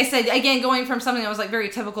 like I said, again, going from something that was, like, very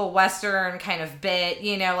typical Western kind of bit,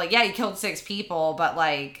 you know, like, yeah, you killed 6 people, but,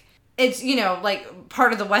 like, it's, you know, like,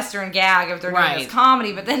 part of the Western gag if they're doing this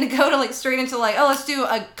comedy, but then to go to, like, straight into, like, oh, let's do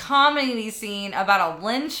a comedy scene about a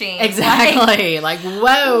lynching. Exactly. Like,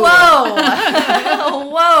 whoa. Whoa.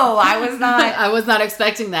 Whoa. I was not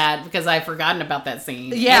expecting that because I'd forgotten about that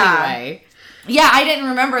scene. Yeah. Anyway. Yeah, I didn't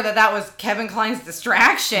remember that was Kevin Kline's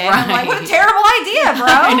distraction. Right. I'm like, what a terrible idea, bro.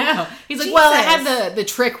 I know. He's like, Jesus. well, it had the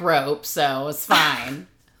trick rope, so it's fine.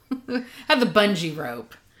 Had the bungee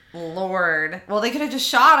rope. Lord. Well, they could have just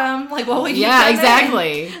shot him. Like, what would you do? Yeah,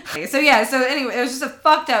 exactly. So anyway, it was just a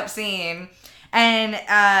fucked up scene. And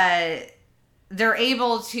they're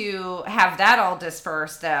able to have that all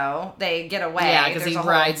dispersed, though. They get away. Yeah, because he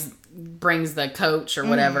brings the coach or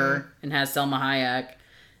whatever, and has Selma Hayek.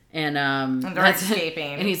 And they're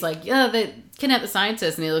escaping. And he's like, yeah, they kidnapped the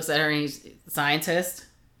scientist. And he looks at her and he's, scientist?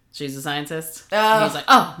 She's a scientist? And he's like,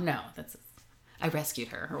 oh, no, I rescued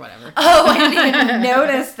her or whatever. Oh, I didn't even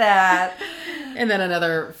notice that. And then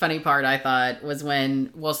another funny part I thought was when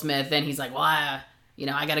Will Smith, then he's like, well, I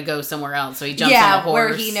got to go somewhere else. So he jumps on a horse.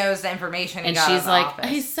 Where he knows the information he got she's like, office.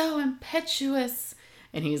 he's so impetuous.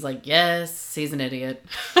 And he's like, yes, he's an idiot.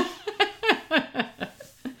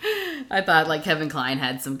 I thought, like, Kevin Kline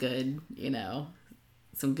had some good,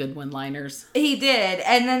 some good one-liners. He did.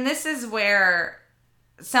 And then this is where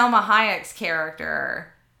Selma Hayek's character...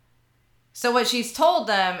 So what she's told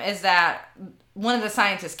them is that one of the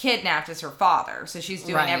scientists kidnapped is her father. So she's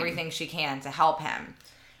doing everything she can to help him.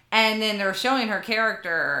 And then they're showing her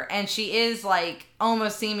character, and she is, like,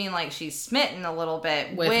 almost seeming like she's smitten a little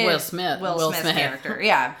bit with Will Smith's character.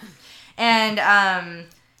 Yeah.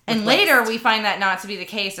 And later we find that not to be the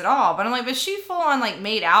case at all. But I'm like, but she full on, like,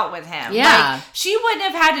 made out with him. Yeah. Like, she wouldn't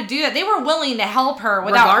have had to do that. They were willing to help her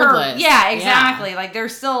without her. Yeah, exactly. Yeah. Like, they're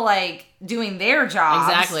still, like, doing their jobs.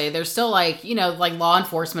 Exactly. They're still, like, like law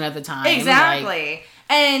enforcement at the time. Exactly. Like,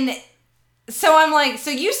 and so I'm like,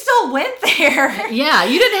 so you still went there. Yeah,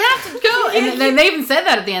 you didn't have to go. And then they even said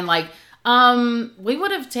that at the end, like, we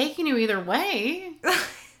would have taken you either way.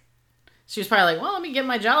 She was probably like, well, let me get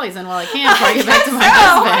my jollies in while I can before I get back to my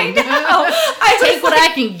husband. I take what I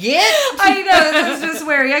can get. I know. This is just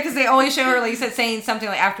where, because they always show her, like you said, saying something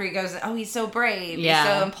like after he goes, oh, he's so brave. Yeah.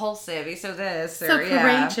 He's so impulsive. He's so this. Or, so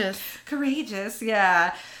courageous. Courageous,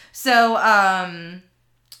 yeah. So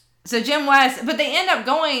Jim West, but they end up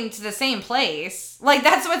going to the same place. Like,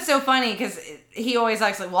 that's what's so funny, because he always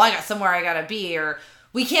acts like, well, I got somewhere I gotta be, or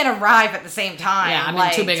we can't arrive at the same time. Yeah, I'm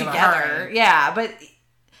like, in too big together. of a hurry. Yeah, but...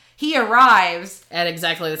 He arrives at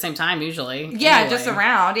exactly the same time, usually. Yeah, anyway. Just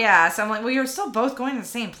around. Yeah. So I'm like, well, you're still both going to the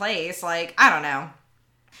same place. Like, I don't know.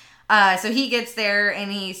 So he gets there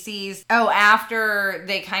and he sees, after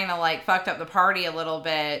they kind of like fucked up the party a little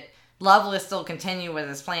bit, Loveless still continued with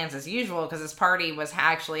his plans as usual, because his party was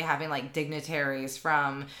actually having like dignitaries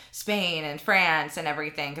from Spain and France and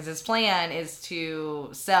everything, because his plan is to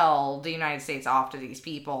sell the United States off to these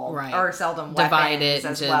people, right? Or sell them divide weapons it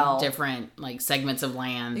as into well. Different like segments of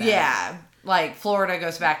land. Yeah, like Florida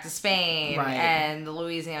goes back to Spain, right. And the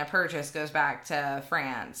Louisiana Purchase goes back to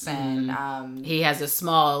France, and he has a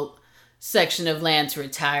small section of land to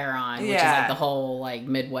retire on, which is like the whole like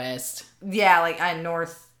Midwest. Yeah, like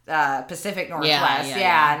Pacific Northwest.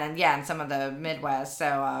 And some of the Midwest.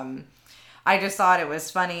 So I just thought it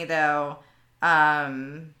was funny though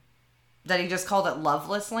that he just called it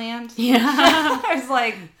Loveless Land. Yeah. I was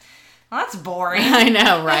like, well, that's boring. I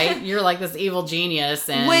know, right? You're like this evil genius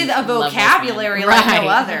and with a vocabulary like no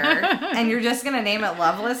other, and you're just gonna name it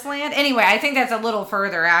Loveless Land. Anyway, I think that's a little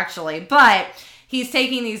further actually, but he's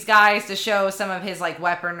taking these guys to show some of his like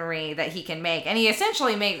weaponry that he can make, and he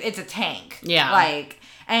essentially it's a tank. Yeah,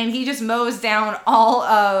 and he just mows down all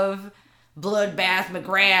of Bloodbath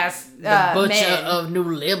McGrath's the Butcher men. of New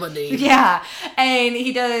Liberty. Yeah, and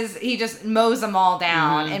he just mows them all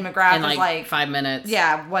down, and McGrath is like 5 minutes.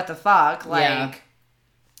 Yeah, what the fuck,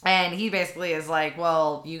 and he basically is like,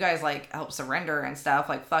 well, you guys like help surrender and stuff,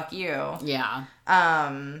 like fuck you. Yeah,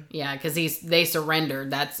 because they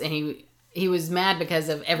surrendered. He was mad because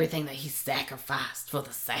of everything that he sacrificed for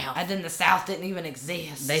the South. And then the South didn't even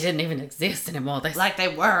exist. They didn't even exist anymore. Like they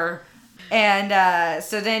were. And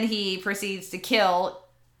so then he proceeds to kill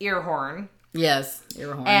Earhorn. Yes,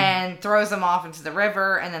 Earhorn. And throws them off into the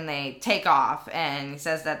river, and then they take off. And he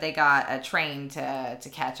says that they got a train to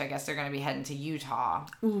catch. I guess they're going to be heading to Utah.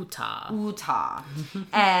 And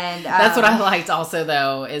that's what I liked also,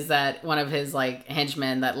 though, is that one of his like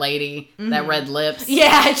henchmen, that lady, that read lips.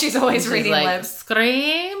 Yeah, she's always reading like, lips.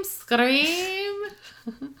 Scream, scream.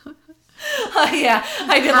 Oh, yeah,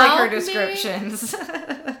 I did like her descriptions.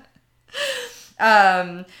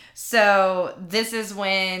 So this is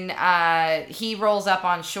when he rolls up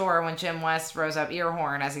on shore, when Jim West rose up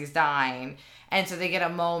Earhorn as he's dying, and so they get a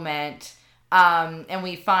moment, and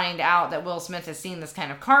we find out that Will Smith has seen this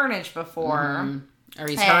kind of carnage before, or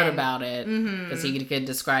he's heard about it because he could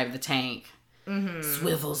describe the tank.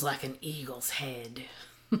 Swivels like an eagle's head.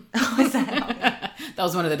 That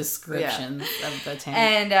was one of the descriptions of the tank.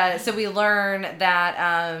 And so we learn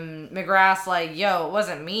that McGrath's like, yo, it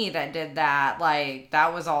wasn't me that did that. Like,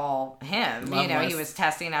 that was all him. Loveless. You know, he was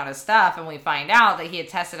testing out his stuff. And we find out that he had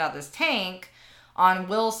tested out this tank on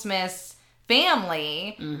Will Smith's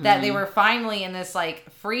family, that they were finally in this, like,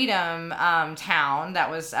 freedom town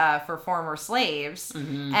that was for former slaves.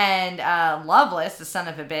 And Loveless, the son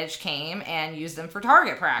of a bitch, came and used them for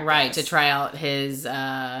target practice. Right, to try out his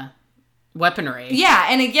weaponry. Yeah,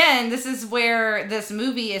 and again, this is where this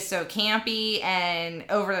movie is so campy and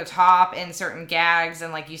over the top in certain gags,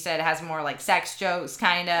 and like you said, it has more like sex jokes,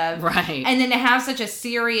 kind of. Right. And then to have such a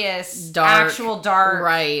serious, actual dark...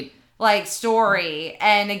 Right. Like story,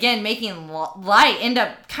 and again making light, end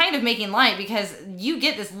up kind of making light, because you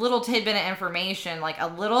get this little tidbit of information like a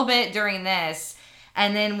little bit during this,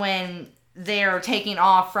 and then when they're taking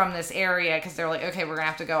off from this area, because they're like, okay, we're gonna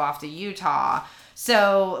have to go off to Utah,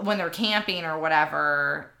 so when they're camping or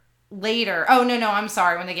whatever later, I'm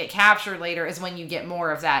sorry, when they get captured later is when you get more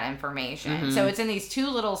of that information. So it's in these two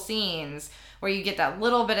little scenes where you get that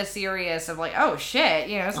little bit of serious of like, oh shit,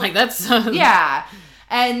 you know, it's like that's yeah.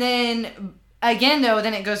 And then, again, though,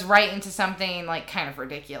 then it goes right into something, like, kind of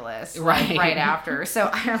ridiculous. Right after. So,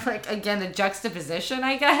 I like, again, the juxtaposition,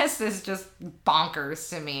 I guess, is just bonkers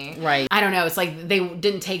to me. Right. I don't know. It's like they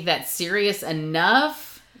didn't take that serious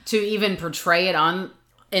enough to even portray it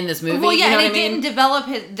in this movie. Well, yeah, you know and it didn't develop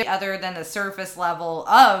other than the surface level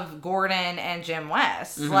of Gordon and Jim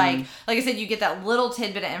West. Like I said, you get that little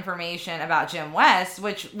tidbit of information about Jim West,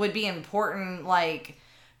 which would be important, like...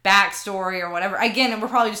 backstory or whatever. Again, we're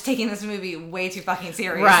probably just taking this movie way too fucking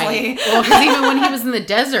seriously. Right. Well, because even when he was in the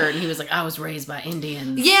desert and he was like, I was raised by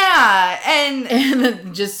Indians. Yeah. And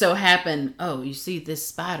it just so happened, oh, you see this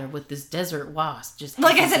spider with this desert wasp. Just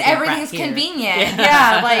like I said, everything's convenient.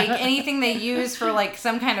 Yeah. Like anything they use for like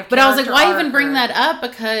some kind of But I was like, why even bring that up?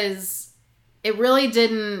 Because it really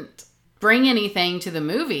didn't bring anything to the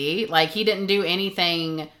movie. Like he didn't do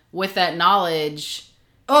anything with that knowledge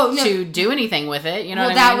to do anything with it, you know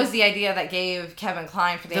what I mean? Well, that was the idea that gave Kevin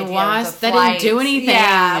Kline for the idea wasp, of the that flights. didn't do anything.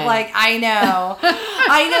 Yeah, like, I know.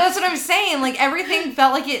 I know, that's what I'm saying. Like, everything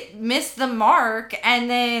felt like it missed the mark, and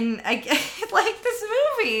then, like, this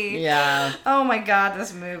movie. Yeah. Oh, my God,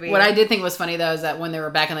 this movie. What I did think was funny, though, is that when they were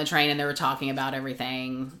back on the train and they were talking about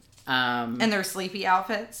everything... and their sleepy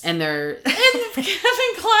outfits. And Kevin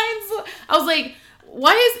Kline's... I was like...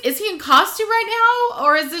 Why is he in costume right now?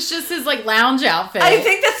 Or is this just his, like, lounge outfit? I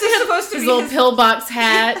think that's just supposed to be his little pillbox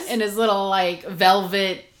hat and his little, like,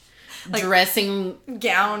 velvet like, dressing...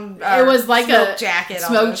 gown. It was like a jacket.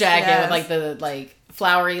 Smoke jacket with, like, the, like,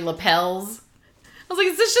 flowery lapels. I was like,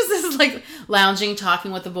 is this just his, like, lounging,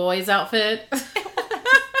 talking with the boys outfit?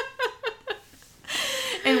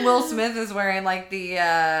 And Will Smith is wearing, like, the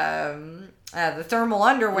the thermal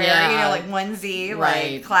underwear, like onesie,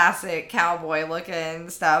 like classic cowboy looking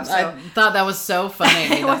stuff. So I thought that was so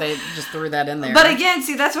funny that they just threw that in there. But again,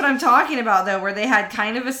 see, that's what I'm talking about, though, where they had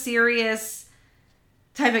kind of a serious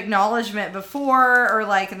type acknowledgement before, or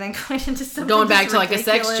like, and then going into something going back to ridiculous.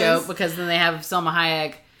 Like a sex joke, because then they have Selma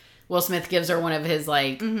Hayek. Will Smith gives her one of his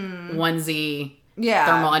like onesie.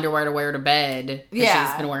 Thermal underwear to wear to bed. Yeah.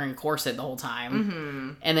 She's been wearing a corset the whole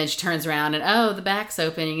time. And then she turns around and, the back's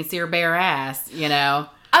open. You can see her bare ass,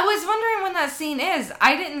 I was wondering when that scene is.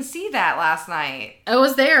 I didn't see that last night. It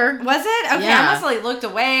was there. Was it? Okay, I must have like looked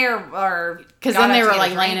away or because then they were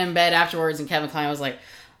like laying in bed afterwards and Kevin Kline was like,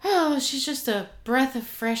 oh, she's just a breath of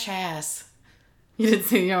fresh ass. You didn't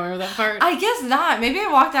see, you don't remember that part? I guess not. Maybe I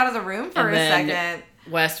walked out of the room for a second.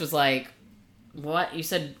 West was like, what? You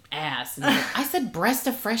said ass. And like, I said breast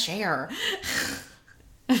of fresh air.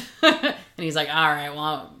 And he's like, all right,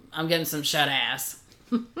 well, I'm getting some shut ass.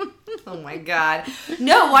 Oh my God.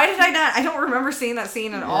 No, why did I not? I don't remember seeing that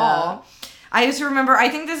scene at all. I just remember, I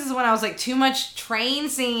think this is when I was like, too much train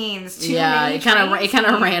scenes. It kind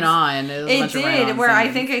of ran on. It did, where I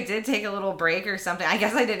think I did take a little break or something. I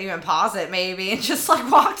guess I didn't even pause it maybe and just like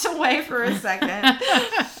walked away for a second.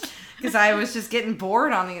 Because I was just getting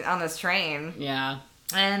bored on this train. Yeah.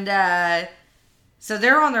 And so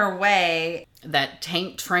they're on their way. That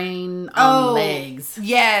tank train on legs.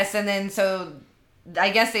 Yes, and then so I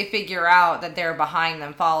guess they figure out that they're behind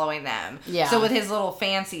them, following them. Yeah. So with his little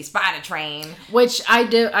fancy spider train. Which I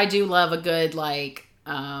do love a good like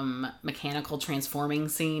mechanical transforming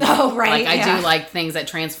scene. Oh, right. Like I do like things that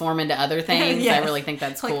transform into other things. Yes. I really think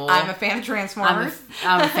that's cool. I'm a fan of Transformers.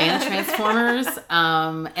 I'm a fan of Transformers.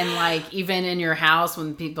 And like even in your house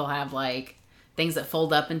when people have like things that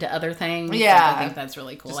fold up into other things. Yeah. Like, I think that's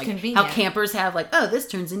really cool. Just like convenient. How campers have like, oh, this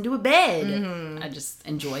turns into a bed. I just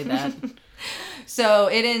enjoy that. So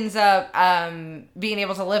it ends up being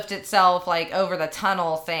able to lift itself like over the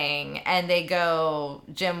tunnel thing, and they go,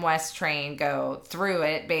 Jim West train go through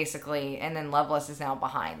it basically, and then Loveless is now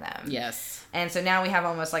behind them. Yes. And so now we have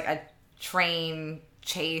almost like a train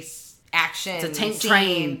chase action. It's a tank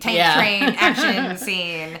train action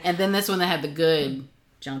scene. And then this one they had the good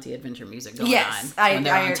jaunty adventure music going on. When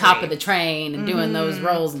they're on top of the train and doing those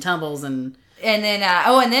rolls and tumbles And then,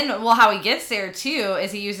 how he gets there, too,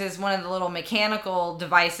 is he uses one of the little mechanical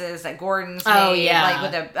devices that Gordon's made, like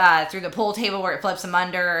with through the pool table where it flips him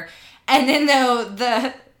under. And then, though,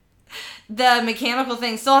 the mechanical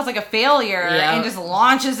thing still has, like, a failure and just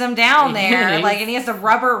launches him down there. Like, and he has the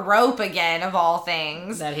rubber rope again, of all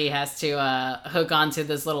things. That he has to hook onto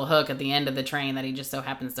this little hook at the end of the train that he just so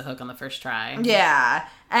happens to hook on the first try. Yeah.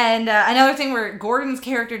 And another thing where Gordon's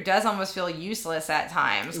character does almost feel useless at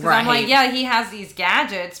times. Because I'm like, he has these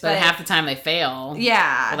gadgets, but half the time they fail.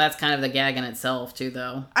 Yeah. Well, that's kind of the gag in itself, too,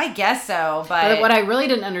 though. I guess so, but what I really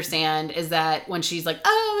didn't understand is that when she's like,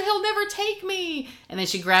 oh, he'll never take me, and then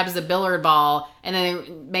she grabs the billiard ball, and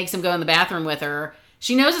then makes him go in the bathroom with her,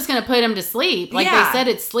 she knows it's going to put him to sleep. Like they said,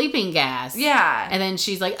 it's sleeping gas. Yeah. And then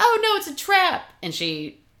she's like, oh, no, it's a trap. And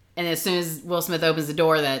as soon as Will Smith opens the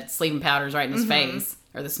door, that sleeping powder's right in his face.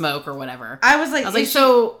 Or the smoke or whatever. I was like,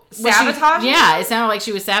 so sabotaging? Yeah, it sounded like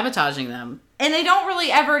she was sabotaging them. And they don't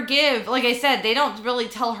really ever give, like I said, they don't really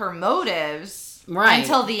tell her motives. Right.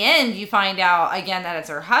 Until the end, you find out, again, that it's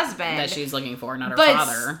her husband. That she's looking for, not her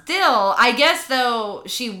father. But still, I guess, though,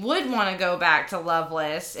 she would want to go back to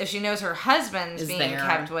Loveless if she knows her husband's being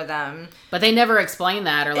kept with him. But they never explain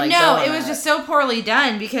that or, like, no, it was just so poorly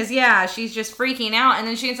done because, she's just freaking out. And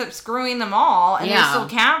then she ends up screwing them all. And they're still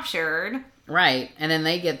captured. Right. And then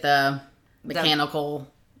they get the mechanical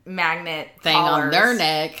magnet thing collars on their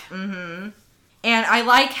neck. Mm-hmm. And I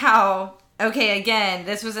like how, again,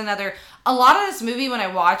 this was another... A lot of this movie, when I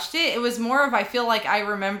watched it, it was more of, I feel like I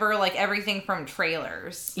remember, like, everything from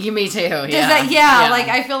trailers. Me too, like,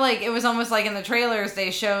 I feel like it was almost like in the trailers,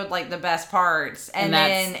 they showed, like, the best parts. And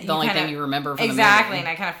that's then the only thing you remember from the movie. Exactly, and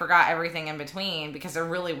I kind of forgot everything in between, because there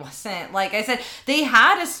really wasn't. Like I said, they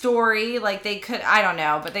had a story, like, they could, I don't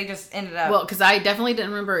know, but they just ended up... Well, because I definitely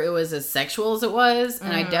didn't remember it was as sexual as it was,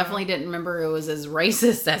 and I definitely didn't remember it was as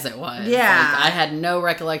racist as it was. Yeah. Like, I had no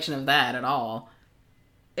recollection of that at all.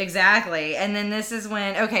 Exactly. And then this is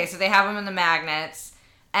when, so they have them in the magnets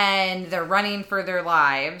and they're running for their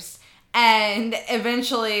lives. And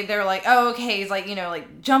eventually they're like, he's like,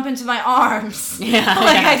 like, jump into my arms. Yeah.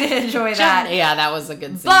 I did enjoy that. Yeah, that was a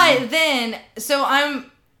good scene. But then, so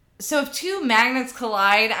if two magnets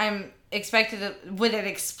collide, expected it, would it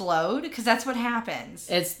explode? Because that's what happens.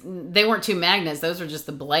 They weren't two magnets. Those were just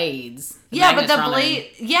the blades. But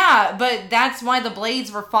that's why the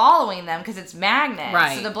blades were following them, because it's magnets.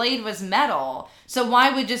 Right. So the blade was metal. So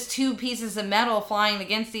why would just two pieces of metal flying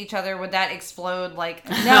against each other, would that explode? Like,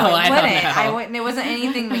 no, it wouldn't. I wouldn't. It wasn't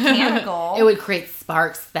anything mechanical. It would create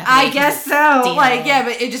sparks. I guess so. Like, yeah,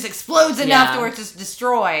 but it just explodes enough to where it's just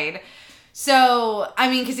destroyed. So, I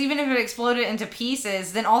mean, because even if it exploded into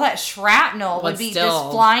pieces, then all that shrapnel would be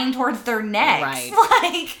just flying towards their necks.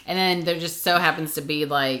 Right. And then there just so happens to be,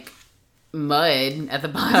 like, mud at the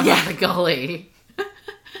bottom of the gully.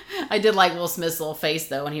 I did like Will Smith's little face,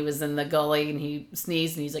 though, when he was in the gully and he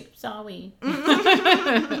sneezed and he's like, sorry. I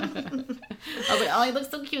was like, oh, he looks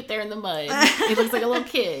so cute there in the mud. He looks like a little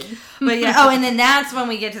kid. But yeah, and then that's when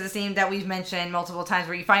we get to the scene that we've mentioned multiple times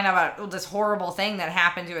where you find out about this horrible thing that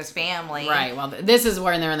happened to his family. Right, well, this is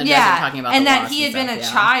where they're in the desert talking about and the that loss he had and been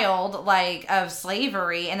stuff, a child, like, of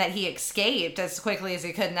slavery, and that he escaped as quickly as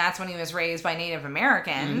he could, and that's when he was raised by Native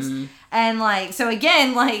Americans. Mm-hmm. And, like, so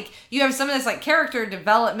again, like, you have some of this, like, character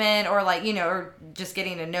development or, like, you know, or just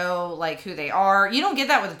getting to know, like, who they are. You don't get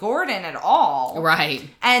that with Gordon at all. Right.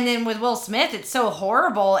 And then with Will Smith, it's so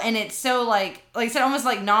horrible, and it's so, like I said, almost,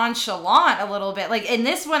 like, nonchalant a little bit. Like, in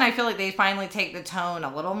this one, I feel like they finally take the tone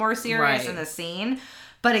a little more serious in the scene.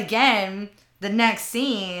 But again, the next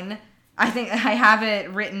scene, I think I have it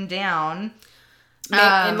written down.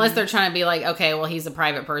 Unless they're trying to be like, okay, well, he's a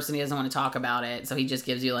private person. He doesn't want to talk about it. So he just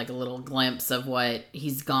gives you like a little glimpse of what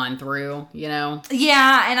he's gone through, you know?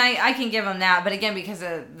 Yeah, and I can give him that. But again, because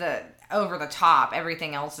of the over the top,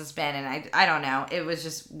 everything else has been. And I don't know. It was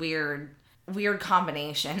just weird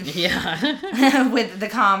combination. Yeah. With the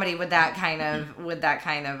comedy, with that kind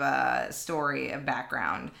of story and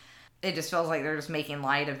background. It just feels like they're just making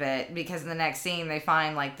light of it. Because in the next scene, they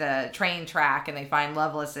find like the train track and they find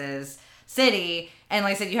Lovelace's city, and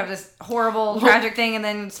like I said, you have this horrible tragic thing, and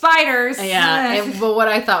then spiders. But what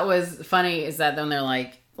I thought was funny is that then they're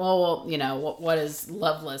like, well, you know, what does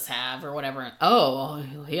Loveless have or whatever? Oh,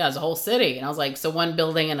 he has a whole city. And I was like, so one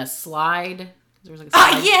building and a slide? There was like a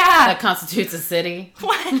slide that constitutes a city.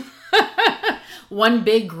 What? One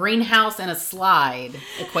big greenhouse and a slide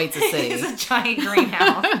equates a city. It's a giant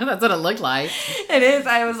greenhouse. That's what it looked like. It is.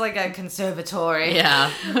 I was like a conservatory.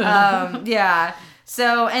 Yeah. Yeah.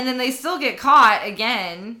 So, and then they still get caught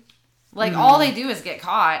again. Like, all they do is get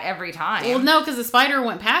caught every time. Well, no, because the spider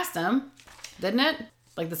went past them, didn't it?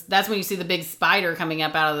 Like, that's when you see the big spider coming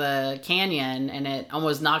up out of the canyon, and it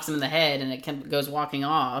almost knocks him in the head, and it goes walking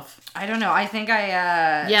off. I don't know. I think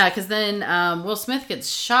Yeah, because then Will Smith gets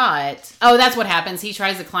shot. Oh, that's what happens. He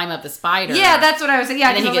tries to climb up the spider. Yeah, that's what I was saying.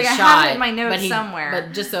 Yeah, and then he gets shot. I have it in my notes somewhere.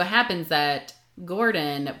 But just so happens that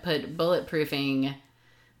Gordon put bulletproofing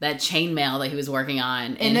that chainmail that he was working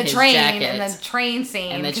on in the train, jacket. In the train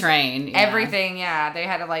scene. In the train, yeah. Everything, yeah. They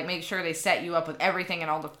had to, like, make sure they set you up with everything in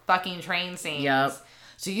all the fucking train scenes. Yep.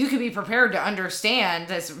 So you could be prepared to understand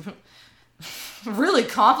this really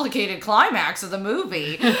complicated climax of the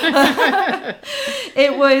movie.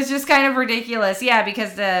 It was just kind of ridiculous. Yeah,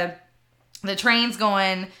 because the train's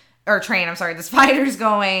going... the spider's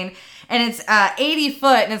going... And it's 80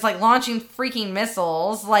 foot, and it's like launching freaking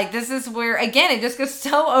missiles. Like, this is where, again, it just goes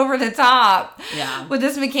so over the top. Yeah. With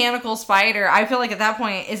this mechanical spider. I feel like at that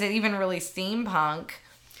point, is it even really steampunk?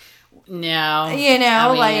 No. You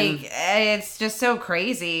know, it's just so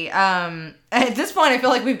crazy. At this point, I feel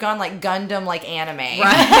like we've gone like Gundam, like anime. Right.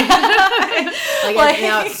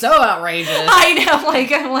 It's so outrageous. I know.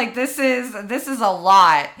 Like, I'm like, this is a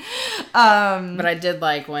lot. But I did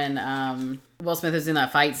like when, Will Smith was in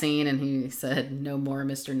that fight scene and he said, "No more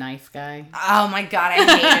Mr. Knife Guy." Oh my god, I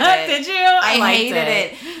hated it. Did you? I hated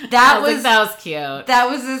it. That was cute. That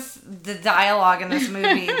was the dialogue in this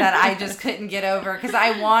movie that I just couldn't get over because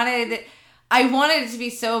I wanted it to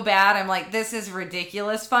be so bad. I'm like, this is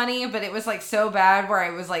ridiculous funny, but it was like so bad where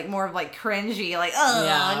I was like more of like cringy, like,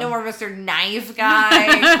 oh, no more Mr. Knife Guy.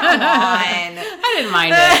 Come on. I didn't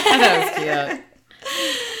mind it. I thought it was cute.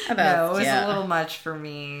 No, it was a little much for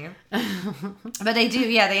me. But they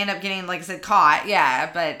end up getting, like I said, caught.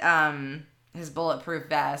 Yeah, but his bulletproof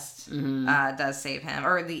vest does save him.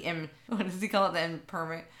 Or what does he call it? The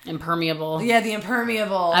impermeable. Yeah, the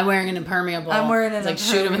impermeable. I'm wearing an impermeable. I'm wearing an impermeable. Like,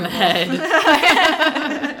 shoot him in the head.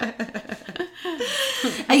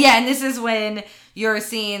 Yeah, and this is when you're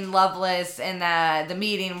seeing Loveless in the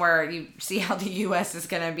meeting where you see how the U.S. is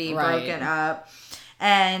going to be broken up.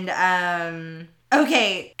 And,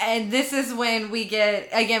 okay, and this is when we get,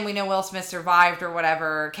 again, we know Will Smith survived or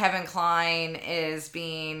whatever. Kevin Kline is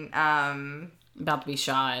being, about to be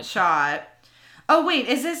shot. Oh, wait,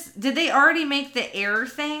 did they already make the air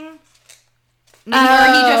thing? Or he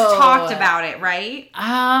just talked about it, right?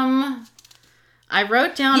 I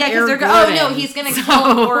wrote down because they're Gordon. Oh no, he's gonna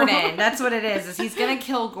kill Gordon. That's what it is he's gonna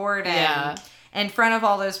kill Gordon. Yeah. In front of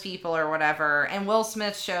all those people or whatever, and Will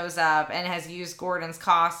Smith shows up and has used Gordon's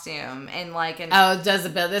costume and like this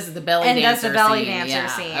is the belly dancer does the belly scene. dancer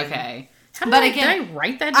scene. Okay. Did I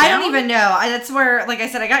write that down? I don't even know. That's where, like I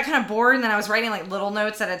said, I got kind of bored and then I was writing like little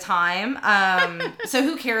notes at a time. So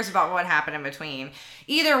who cares about what happened in between?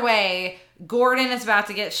 Either way, Gordon is about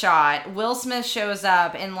to get shot. Will Smith shows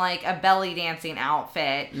up in like a belly dancing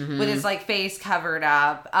outfit with his like face covered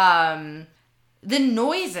up. The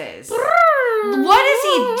noises. What is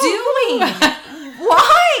he doing?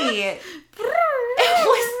 Why? It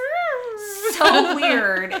was so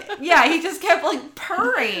weird. Yeah, he just kept like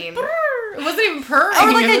purring. It wasn't even purring.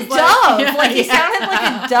 Or like a dove. Yeah, he sounded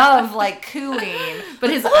like a dove, like cooing. But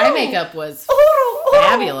his eye makeup was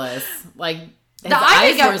fabulous. Like the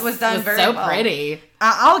eye makeup was done very so well. Pretty.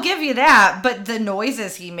 I'll give you that. But the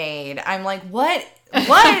noises he made, I'm like, what?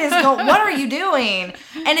 What are you doing?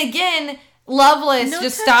 And again, Loveless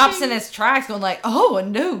just stops in his tracks going like, oh, a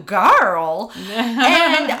new girl.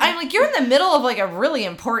 And I'm like, you're in the middle of like a really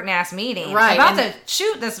important ass meeting. Right. About to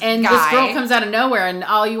shoot this guy. And this girl comes out of nowhere and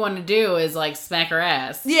all you want to do is like smack her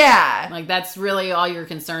ass. Yeah. Like that's really all you're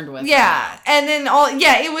concerned with. Yeah. And then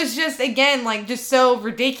it was just, again, like just so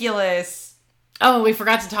ridiculous. Oh, we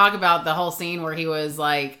forgot to talk about the whole scene where he was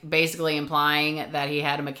like basically implying that he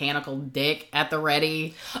had a mechanical dick at the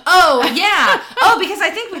ready. Oh, yeah. Oh, because I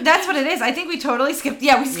think that's what it is. I think we totally skipped.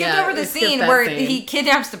 Yeah, we skipped over the scene where he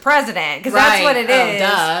kidnaps the president because that's what it is.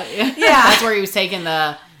 Duh. Yeah. That's where he was taking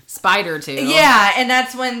the spider to. Yeah, and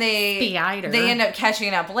that's when they Spider. They end up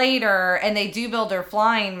catching up later and they do build their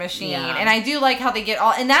flying machine. Yeah. And I do like how they get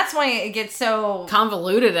and that's why it gets so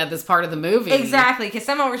convoluted at this part of the movie. Exactly, because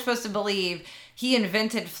somehow we're supposed to believe he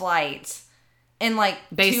invented flight in like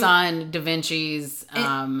based on Da Vinci's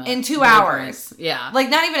in 2 hours. Yeah, like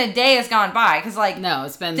not even a day has gone by because like no,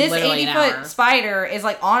 it's been this literally 80-foot spider is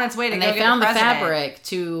like on its way to and go they get found the the president. fabric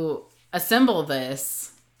to assemble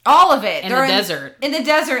this. All of it in the desert. In the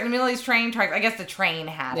desert, in the middle of these train tracks. I guess the train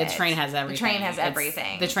had it. The train has everything. The train has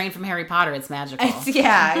everything. The train from Harry Potter. It's magical. We're on the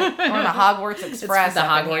Hogwarts Express. It's the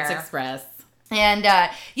Hogwarts Express. And,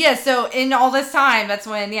 so in all this time, that's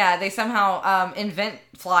when, they somehow invent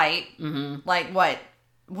flight. Mm-hmm. Like,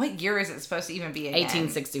 what year is it supposed to even be again?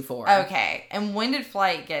 1864. Okay. And when did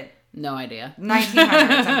flight get... No idea.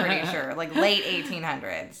 1900s, I'm pretty sure. Like, late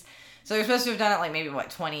 1800s. So they're supposed to have done it, like, maybe,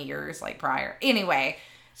 20 years, like, prior. Anyway,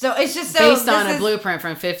 so it's just so... Based on a blueprint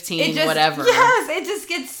from 15, whatever. Yes, it just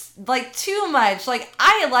gets, like, too much. Like,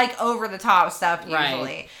 I like over-the-top stuff, usually.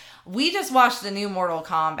 Right. We just watched the new Mortal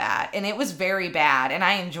Kombat, and it was very bad, and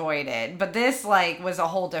I enjoyed it. But this, like, was a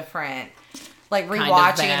whole different, like,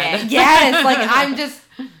 rewatching it. Yes, like,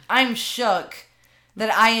 I'm shook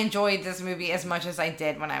that I enjoyed this movie as much as I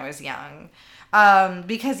did when I was young.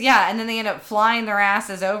 Because, and then they end up flying their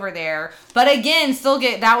asses over there. But again,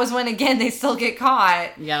 that was when, again, they still get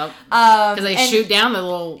caught. Yep. Because they shoot down the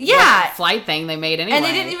little flight thing they made anyway. And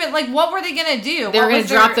they didn't even, like, what were they going to do? They were going to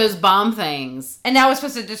drop those bomb things. And that was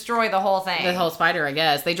supposed to destroy the whole thing. The whole spider, I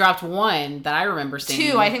guess. They dropped one that I remember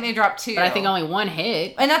seeing. 2, I think they dropped 2. But I think only 1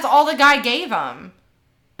 hit. And that's all the guy gave them.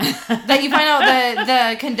 That you find out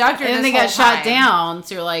the conductor and then they got shot down,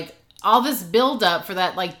 so you're like, all this build up for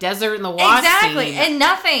that like desert in the wasp exactly scene. And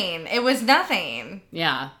nothing, it was nothing.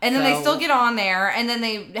 Yeah. And then they still get on there and then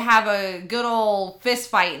they have a good old fist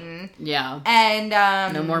fighting. Yeah. And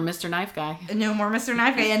no more Mr. Knife Guy, and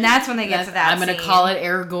that's when they get to that I'm gonna call it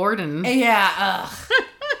Air Gordon. Yeah.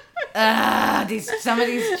 Some of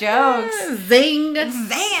these jokes. Zing.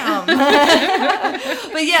 Zam.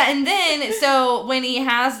 But and then, so when he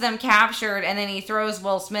has them captured and then he throws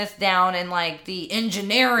Will Smith down in like the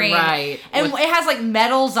engineering. Right. And it has like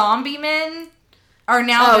metal zombie men are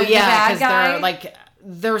now the bad guy.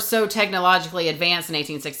 They're so technologically advanced in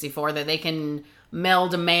 1864 that they can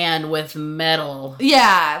meld a man with metal.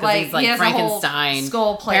 Yeah, like he's like he has Frankenstein. A whole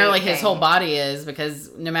skull plate. Apparently, his whole body is,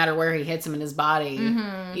 because no matter where he hits him in his body,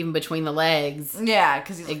 even between the legs,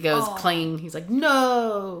 because it goes clean. He's like,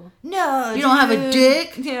 no, you don't have a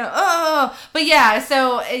dick. But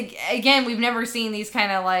so again, we've never seen these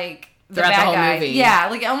kind of like. Throughout the whole movie. Yeah,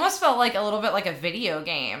 like it almost felt like a little bit like a video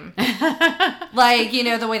game. Like,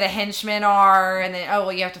 the way the henchmen are, and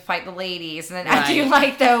then, you have to fight the ladies. And then I do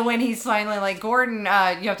like, though, when he's finally like, Gordon,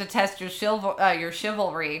 you have to test your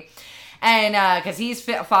chivalry. And, because he's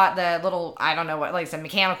fought the little, I don't know what, like some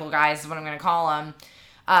mechanical guys is what I'm going to call them.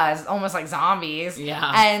 Almost like zombies.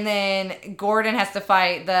 Yeah. And then Gordon has to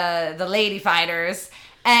fight the lady fighters.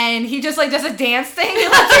 And he just, like, does a dance thing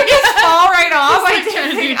and lets her just fall right off. He's, like,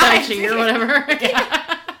 trying to do Tai Chi or whatever.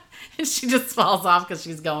 Yeah. And she just falls off because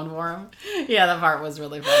she's going for him. Yeah, that part was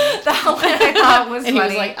really funny. That one I thought was and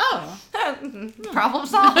funny. He was like, oh. Problem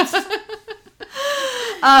solved.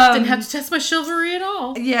 Didn't have to test my chivalry at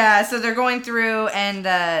all. Yeah, so they're going through, and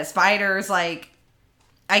the spider's, like,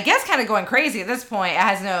 I guess kind of going crazy at this point. It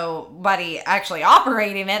has nobody actually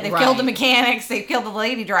operating it. They've killed the mechanics. They've killed the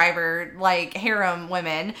lady driver, like, harem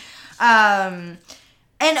women. But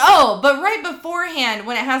right beforehand,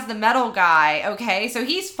 when it has the metal guy, okay, so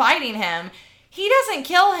he's fighting him. He doesn't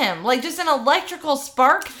kill him. Like, just an electrical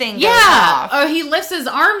spark thing goes off. Oh, he lifts his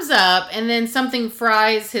arms up, and then something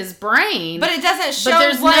fries his brain. But it doesn't show. But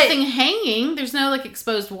there's nothing hanging. There's no, like,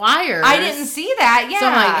 exposed wires. I didn't see that, yeah. So,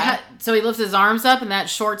 like, so he lifts his arms up, and that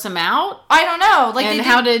shorts him out? I don't know. Like, and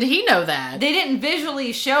how did he know that? They didn't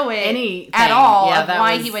visually show it at all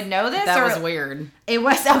why he would know this. That was weird. It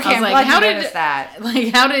was, okay, I'm glad you noticed that.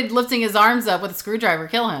 Like, how did lifting his arms up with a screwdriver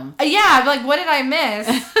kill him? Yeah, like, what did I miss?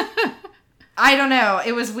 I don't know.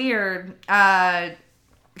 It was weird.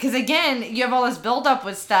 Because, again, you have all this buildup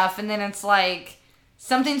with stuff, and then it's like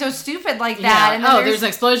something so stupid like that. Yeah. And there's an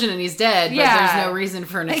explosion and he's dead, but there's no reason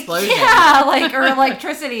for an explosion. Yeah, like, or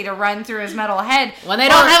electricity to run through his metal head. When they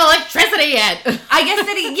don't have electricity yet. I guess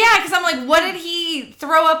because I'm like, what did he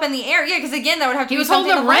throw up in the air? Yeah, because, again, that would have to be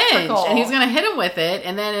something electrical. He was holding a wrench, and he was going to hit him with it,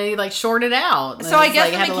 and then he, like, shorted out. So I guess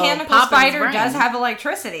the mechanical spider does have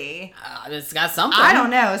electricity. It's got something. I don't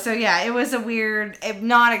know. So, yeah, it was a weird,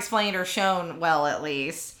 not explained or shown well, at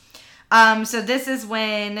least. So this is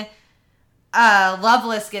when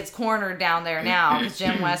Loveless gets cornered down there now, because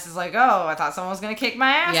Jim West is like, oh, I thought someone was going to kick my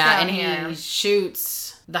ass down here. Yeah, and he shoots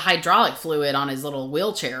the hydraulic fluid on his little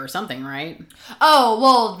wheelchair or something, right? Oh,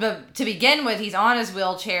 well, but to begin with, he's on his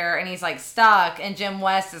wheelchair, and he's, like, stuck, and Jim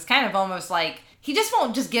West is kind of almost like, he just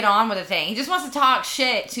won't just get on with the thing. He just wants to talk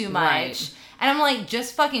shit too much. Right. And I'm like,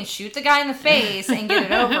 just fucking shoot the guy in the face and get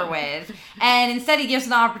it over with. And instead he gives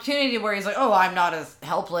him the opportunity where he's like, oh, I'm not as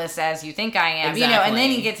helpless as you think I am. Exactly. You know, and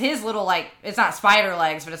then he gets his little, like, it's not spider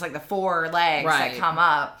legs, but it's like the 4 legs that come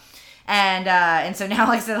up. And so now,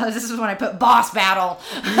 like I said, this is when I put boss battle.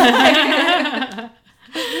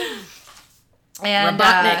 And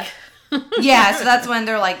Robotnik. Yeah, so that's when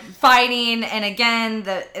they're, like, fighting. And again,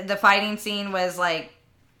 the fighting scene was like,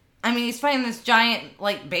 I mean, he's fighting this giant,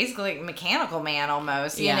 like, basically mechanical man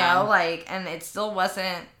almost, you know? Like, and it still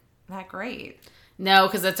wasn't that great. No,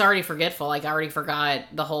 because it's already forgetful. Like, I already forgot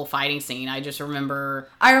the whole fighting scene. I just remember...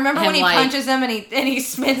 I remember when he punches him and he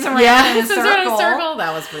spins around in a circle.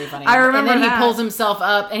 That was pretty funny. I remember And then he pulls himself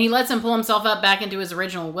up, and he lets him pull himself up back into his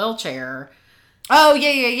original wheelchair. Oh,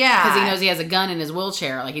 yeah. Because he knows he has a gun in his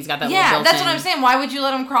wheelchair. Like, he's got that little built-in. Yeah, that's what I'm saying. Why would you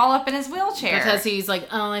let him crawl up in his wheelchair? Because he's like,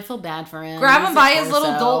 oh, I feel bad for him. Grab him by his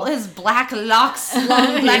little his black locks,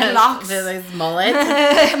 long black locks. His mullet.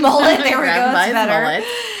 Mullet, there we go, it's better. Mullet.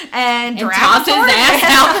 And toss his ass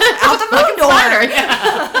out the moon door.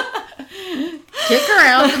 Yeah. Kick her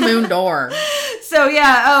out the moon door. So,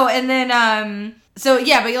 yeah, and then... So,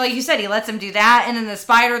 yeah, but like you said, he lets him do that. And then the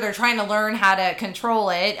spider, they're trying to learn how to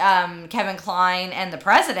control it. Kevin Kline and the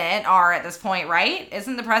president are at this point, right?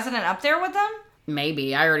 Isn't the president up there with them?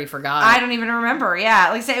 Maybe. I already forgot. I don't even remember. Yeah.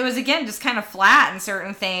 Like I said, it was, again, just kind of flat in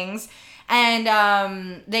certain things. And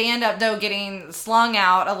they end up, though, getting slung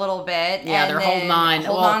out a little bit. Yeah, they're holding on.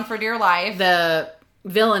 Hold on for dear life. The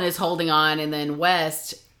villain is holding on, and then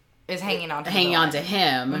West is hanging on to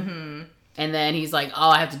him. Mm-hmm. And then he's like, all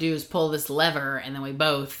I have to do is pull this lever, and then we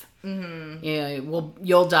both,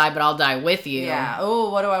 you'll die, but I'll die with you. Yeah. Oh,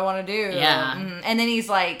 what do I want to do? Yeah. Mm-hmm. And then he's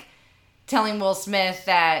like telling Will Smith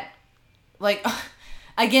that, like,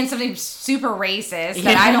 again, something super racist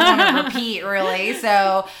that I don't want to repeat, really.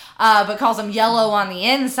 So, but calls him yellow on the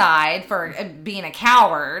inside for being a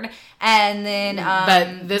coward. And then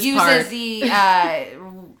but this uses the...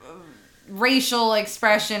 racial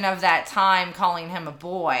expression of that time, calling him a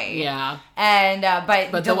boy. Yeah. And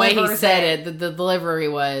but the way he said it, the delivery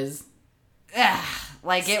was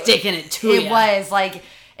like sticking it to you. It was like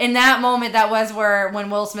in that moment, that was when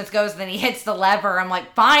Will Smith goes and then he hits the lever. I'm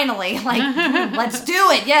like, finally, like let's do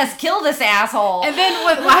it. Yes, kill this asshole. And then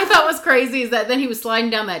what I thought was crazy is that then he was sliding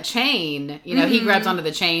down that chain. You know, he grabs onto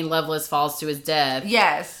the chain. Loveless falls to his death.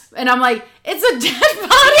 Yes. And I'm like, it's a dead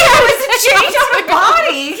body. Yeah, it's a chain on a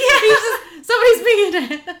body. Yeah. Somebody's being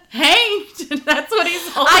hanged. That's what he's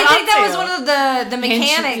holding I think that to. was one of the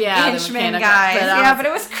mechanic henchman guys. But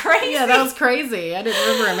it was crazy. Yeah, that was crazy. I didn't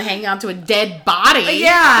remember him hanging onto a dead body.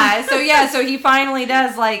 Yeah. So he finally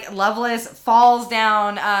does, like, Loveless falls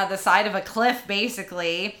down the side of a cliff,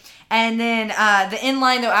 basically. And then the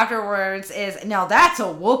inline, though, afterwards is, now that's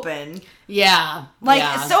a whooping. Yeah.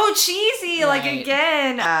 Like, so cheesy. Right. Like,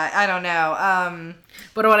 again, I don't know.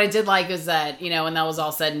 But what I did like is that, you know, when that was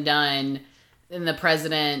all said and done, and the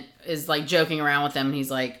president is, like, joking around with him, and he's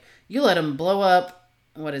like, you let him blow up,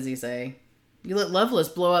 what does he say? You let Loveless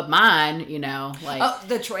blow up mine, you know, like... Oh,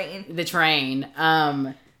 the train. The train.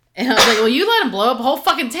 And I was like, well, you let him blow up a whole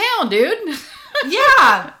fucking town, dude.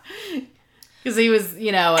 Yeah. Because he was,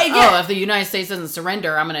 you know, if the United States doesn't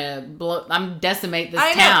surrender, I'm decimate this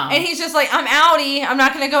town. And he's just like, I'm outie. I'm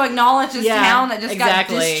not going to go acknowledge this town that just got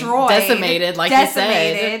destroyed. Decimated, like you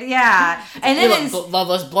said. Yeah. And then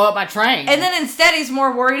let's blow up my train. And then instead he's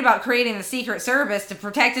more worried about creating the Secret Service to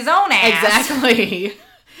protect his own ass. Exactly.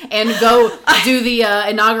 And go do the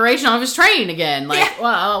inauguration of his train again. Like,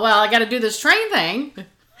 well, I got to do this train thing.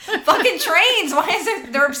 Fucking trains. Why is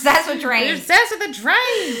it? They're obsessed with trains. They're obsessed with the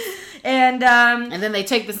trains. And then they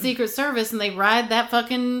take the Secret Service and they ride that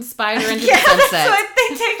fucking spider into the sunset. So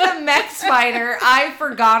they take the mech spider. I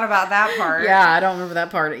forgot about that part. Yeah, I don't remember that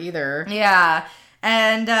part either. Yeah.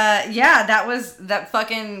 And that was that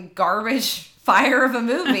fucking garbage fire of a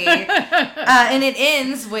movie. And it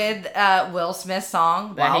ends with Will Smith's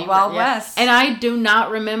song, Wild Wild West. And I do not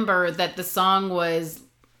remember that the song was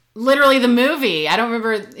literally the movie. I don't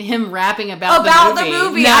remember him rapping about the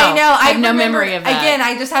movie. No, I know. I have no memory of that. Again,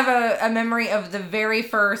 I just have a memory of the very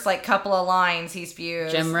first like couple of lines he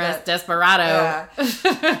spews. Jim Rest Desperado.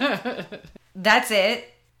 Yeah. That's it.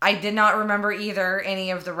 I did not remember any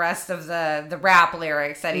of the rest of the rap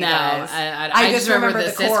lyrics that he does. I just remember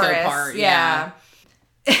the chorus part. Yeah.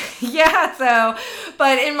 Yeah, so,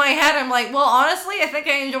 but in my head, I'm like, well, honestly, I think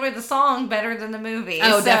I enjoyed the song better than the movie.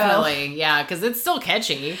 Oh, definitely. Yeah, because it's still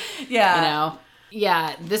catchy. Yeah. You know?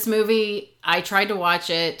 Yeah, this movie, I tried to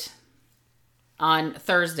watch it on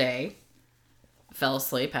Thursday. Fell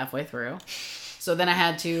asleep halfway through. So then I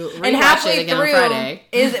had to rewatch it again on Friday.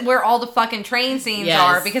 Is where all the fucking train scenes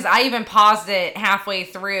are, because I even paused it halfway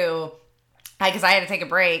through because I had to take a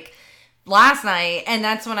break last night, and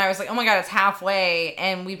that's when I was like, oh my god, it's halfway,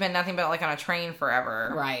 and we've been nothing but like on a train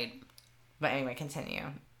forever. Right. But anyway, continue.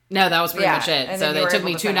 No, that was pretty much it. So they took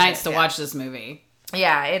me 2 nights to watch this movie.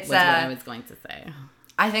 Yeah, it's was what I was going to say.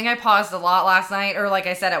 I think I paused a lot last night, or like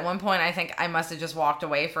I said, at one point, I think I must have just walked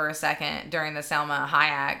away for a second during the Selma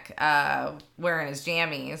Hayek wearing his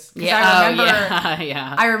jammies.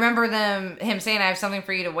 Yeah. I remember him saying, I have something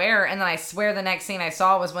for you to wear, and then I swear the next scene I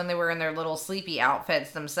saw was when they were in their little sleepy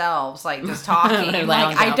outfits themselves, like just talking.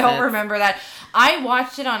 Like, I don't remember that. I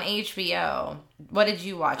watched it on HBO. What did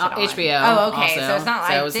you watch it on? HBO. Oh, okay. Also. So it's not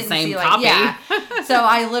like I didn't see copy. So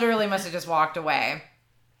I literally must have just walked away.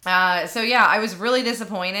 I was really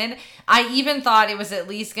disappointed. I even thought it was at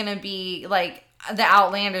least going to be like the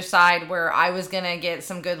outlandish side where I was going to get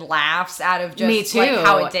some good laughs out of just like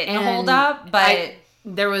how it didn't hold up, but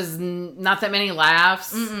there was not that many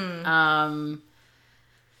laughs.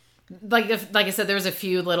 Like I said, there was a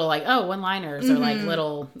few little like one-liners or like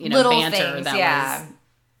little banter things, that was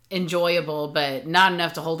enjoyable, but not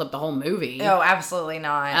enough to hold up the whole movie. Oh, absolutely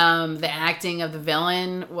not. The acting of the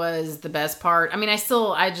villain was the best part. I mean, I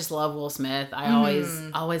just love Will Smith. I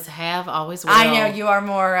always have, always will. I know you are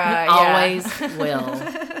more, always will.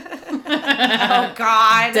 Oh,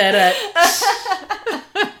 God.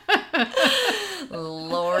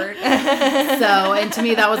 Lord. So, and to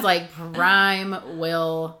me, that was like prime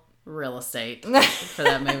Will real estate for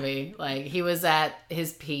that movie. Like, he was at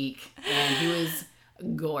his peak, and he was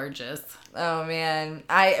gorgeous. Oh man,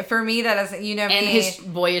 for me that is, you know, and me, his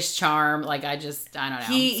boyish charm, like I don't know.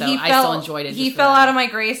 I still enjoyed it. He fell out of my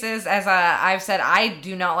graces, as I've said. I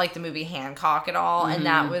do not like the movie Hancock at all, and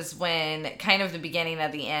that was when kind of the beginning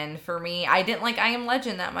of the end for me. I didn't like I Am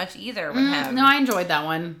Legend that much either with him. No, I enjoyed that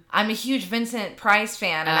one. I'm a huge Vincent Price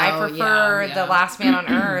fan, and I prefer The Last Man on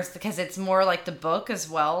Earth because it's more like the book as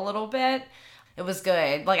well a little bit. It was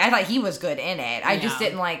good. Like, I thought he was good in it. I just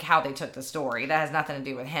didn't like how they took the story. That has nothing to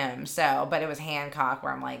do with him. So, but it was Hancock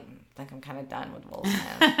where I'm like, I think I'm kind of done with Will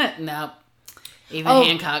Smith. Nope. Even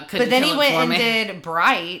Hancock couldn't. But then he went and did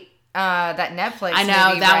Bright, that Netflix I know,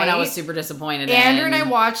 movie, that right? one I was super disappointed in. Andrew and I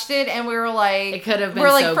watched it, and we were like... It could have been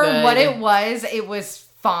for good. what it was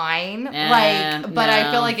fine. But I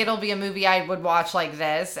feel like it'll be a movie I would watch like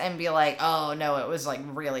this and be like, oh, no, it was like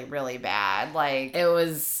really, really bad. Like... It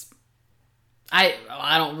was...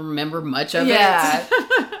 I don't remember much of it.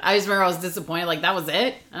 I just remember I was disappointed. Like, that was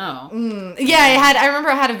it? Oh. I remember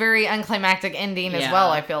it had a very unclimactic ending as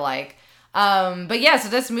well, I feel like. But yeah, so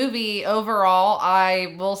this movie overall,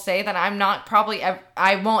 I will say that I'm not probably,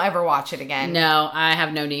 I won't ever watch it again. No, I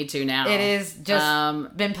have no need to now. It is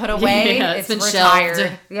just been put away. Yeah, it's been retired.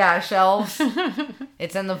 shelved. Yeah, shelved.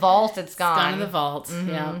 It's in the vault. It's gone. It's gone in the vault.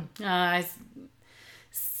 Yeah.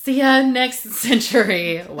 See ya next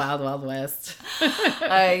century. Wild Wild West.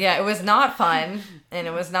 Yeah, it was not fun and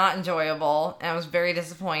it was not enjoyable and I was very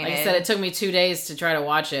disappointed. Like I said, it took me 2 days to try to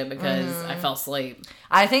watch it because I fell asleep.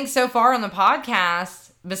 I think so far on the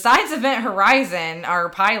podcast, besides Event Horizon, our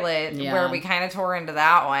pilot, where we kind of tore into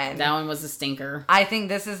that one was a stinker. I think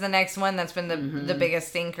this is the next one that's been the biggest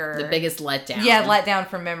stinker. The biggest letdown. Yeah, letdown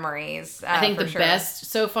from memories. I think the best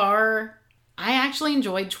so far, I actually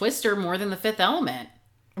enjoyed Twister more than The Fifth Element.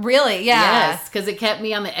 Really? Yeah. Yes, because it kept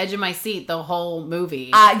me on the edge of my seat the whole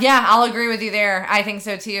movie. Yeah, I'll agree with you there. I think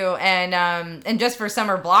so too. And just for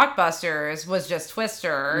summer blockbusters was just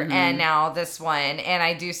Twister, and now this one. And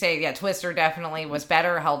I do say, yeah, Twister definitely was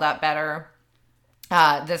better, held up better.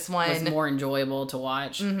 This one was more enjoyable to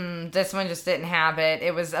watch. This one just didn't have it.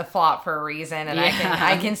 It was a flop for a reason, and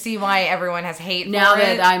I can see why everyone has hate now for it.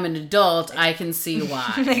 Now that I'm an adult, I can see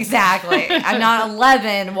why. Exactly. I'm not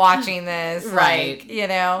 11 watching this, right? Like, you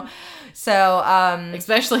know. So,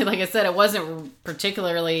 especially like I said, it wasn't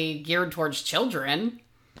particularly geared towards children.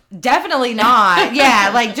 Definitely not.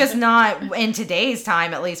 Yeah, like just not in today's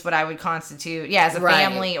time, at least what I would constitute, as a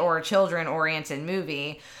family or children-oriented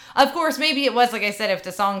movie. Of course, maybe it was, like I said, if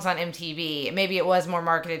the song's on MTV, maybe it was more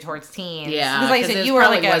marketed towards teens. Yeah, because like I said, you were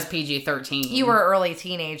like was PG-13. You were early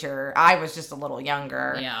teenager. I was just a little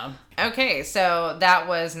younger. Yeah. Okay, so that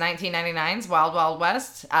was 1999's Wild Wild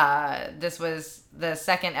West. This was the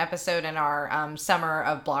second episode in our Summer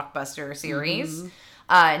of Blockbuster series.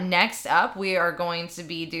 Next up, we are going to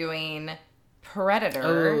be doing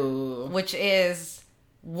Predator, which is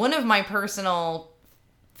one of my personal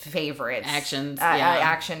favorites.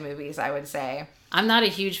 Action movies, I would say. I'm not a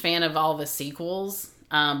huge fan of all the sequels,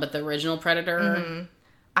 but the original Predator...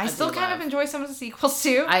 I still kind of enjoy some of the sequels,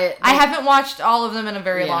 too. I haven't watched all of them in a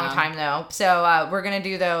very long time, though. So we're going to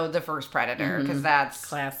do, though, the first Predator, because that's...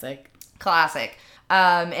 Classic.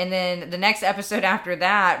 And then the next episode after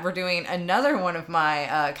that, we're doing another one of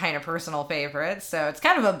my kind of personal favorites. So it's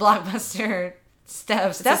kind of a blockbuster...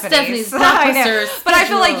 Stephanie's I know. But I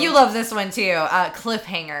feel like you love this one too.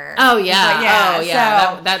 Cliffhanger. Oh yeah.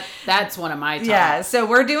 So, that's one of my top. Yeah. So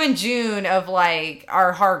we're doing June of like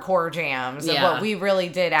our hardcore jams of what we really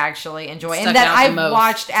did actually enjoy, and that I've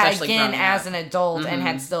watched again as an adult and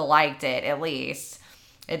had still liked it. At least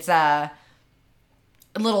it's a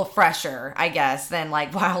little fresher, I guess, than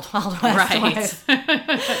like Wild Wild West was.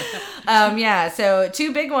 Yeah. So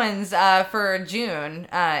 2 big ones for June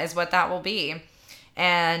is what that will be.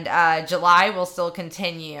 And July will still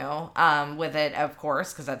continue with it, of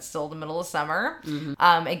course, because that's still the middle of summer.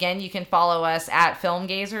 Again, you can follow us at Film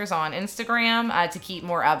Gazers on Instagram to keep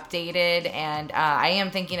more updated. And I am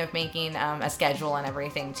thinking of making a schedule and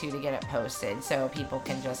everything, too, to get it posted so people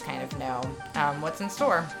can just kind of know what's in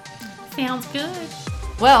store. Sounds good.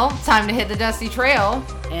 Well, time to hit the dusty trail.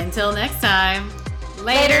 Until next time.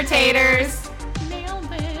 Later, taters.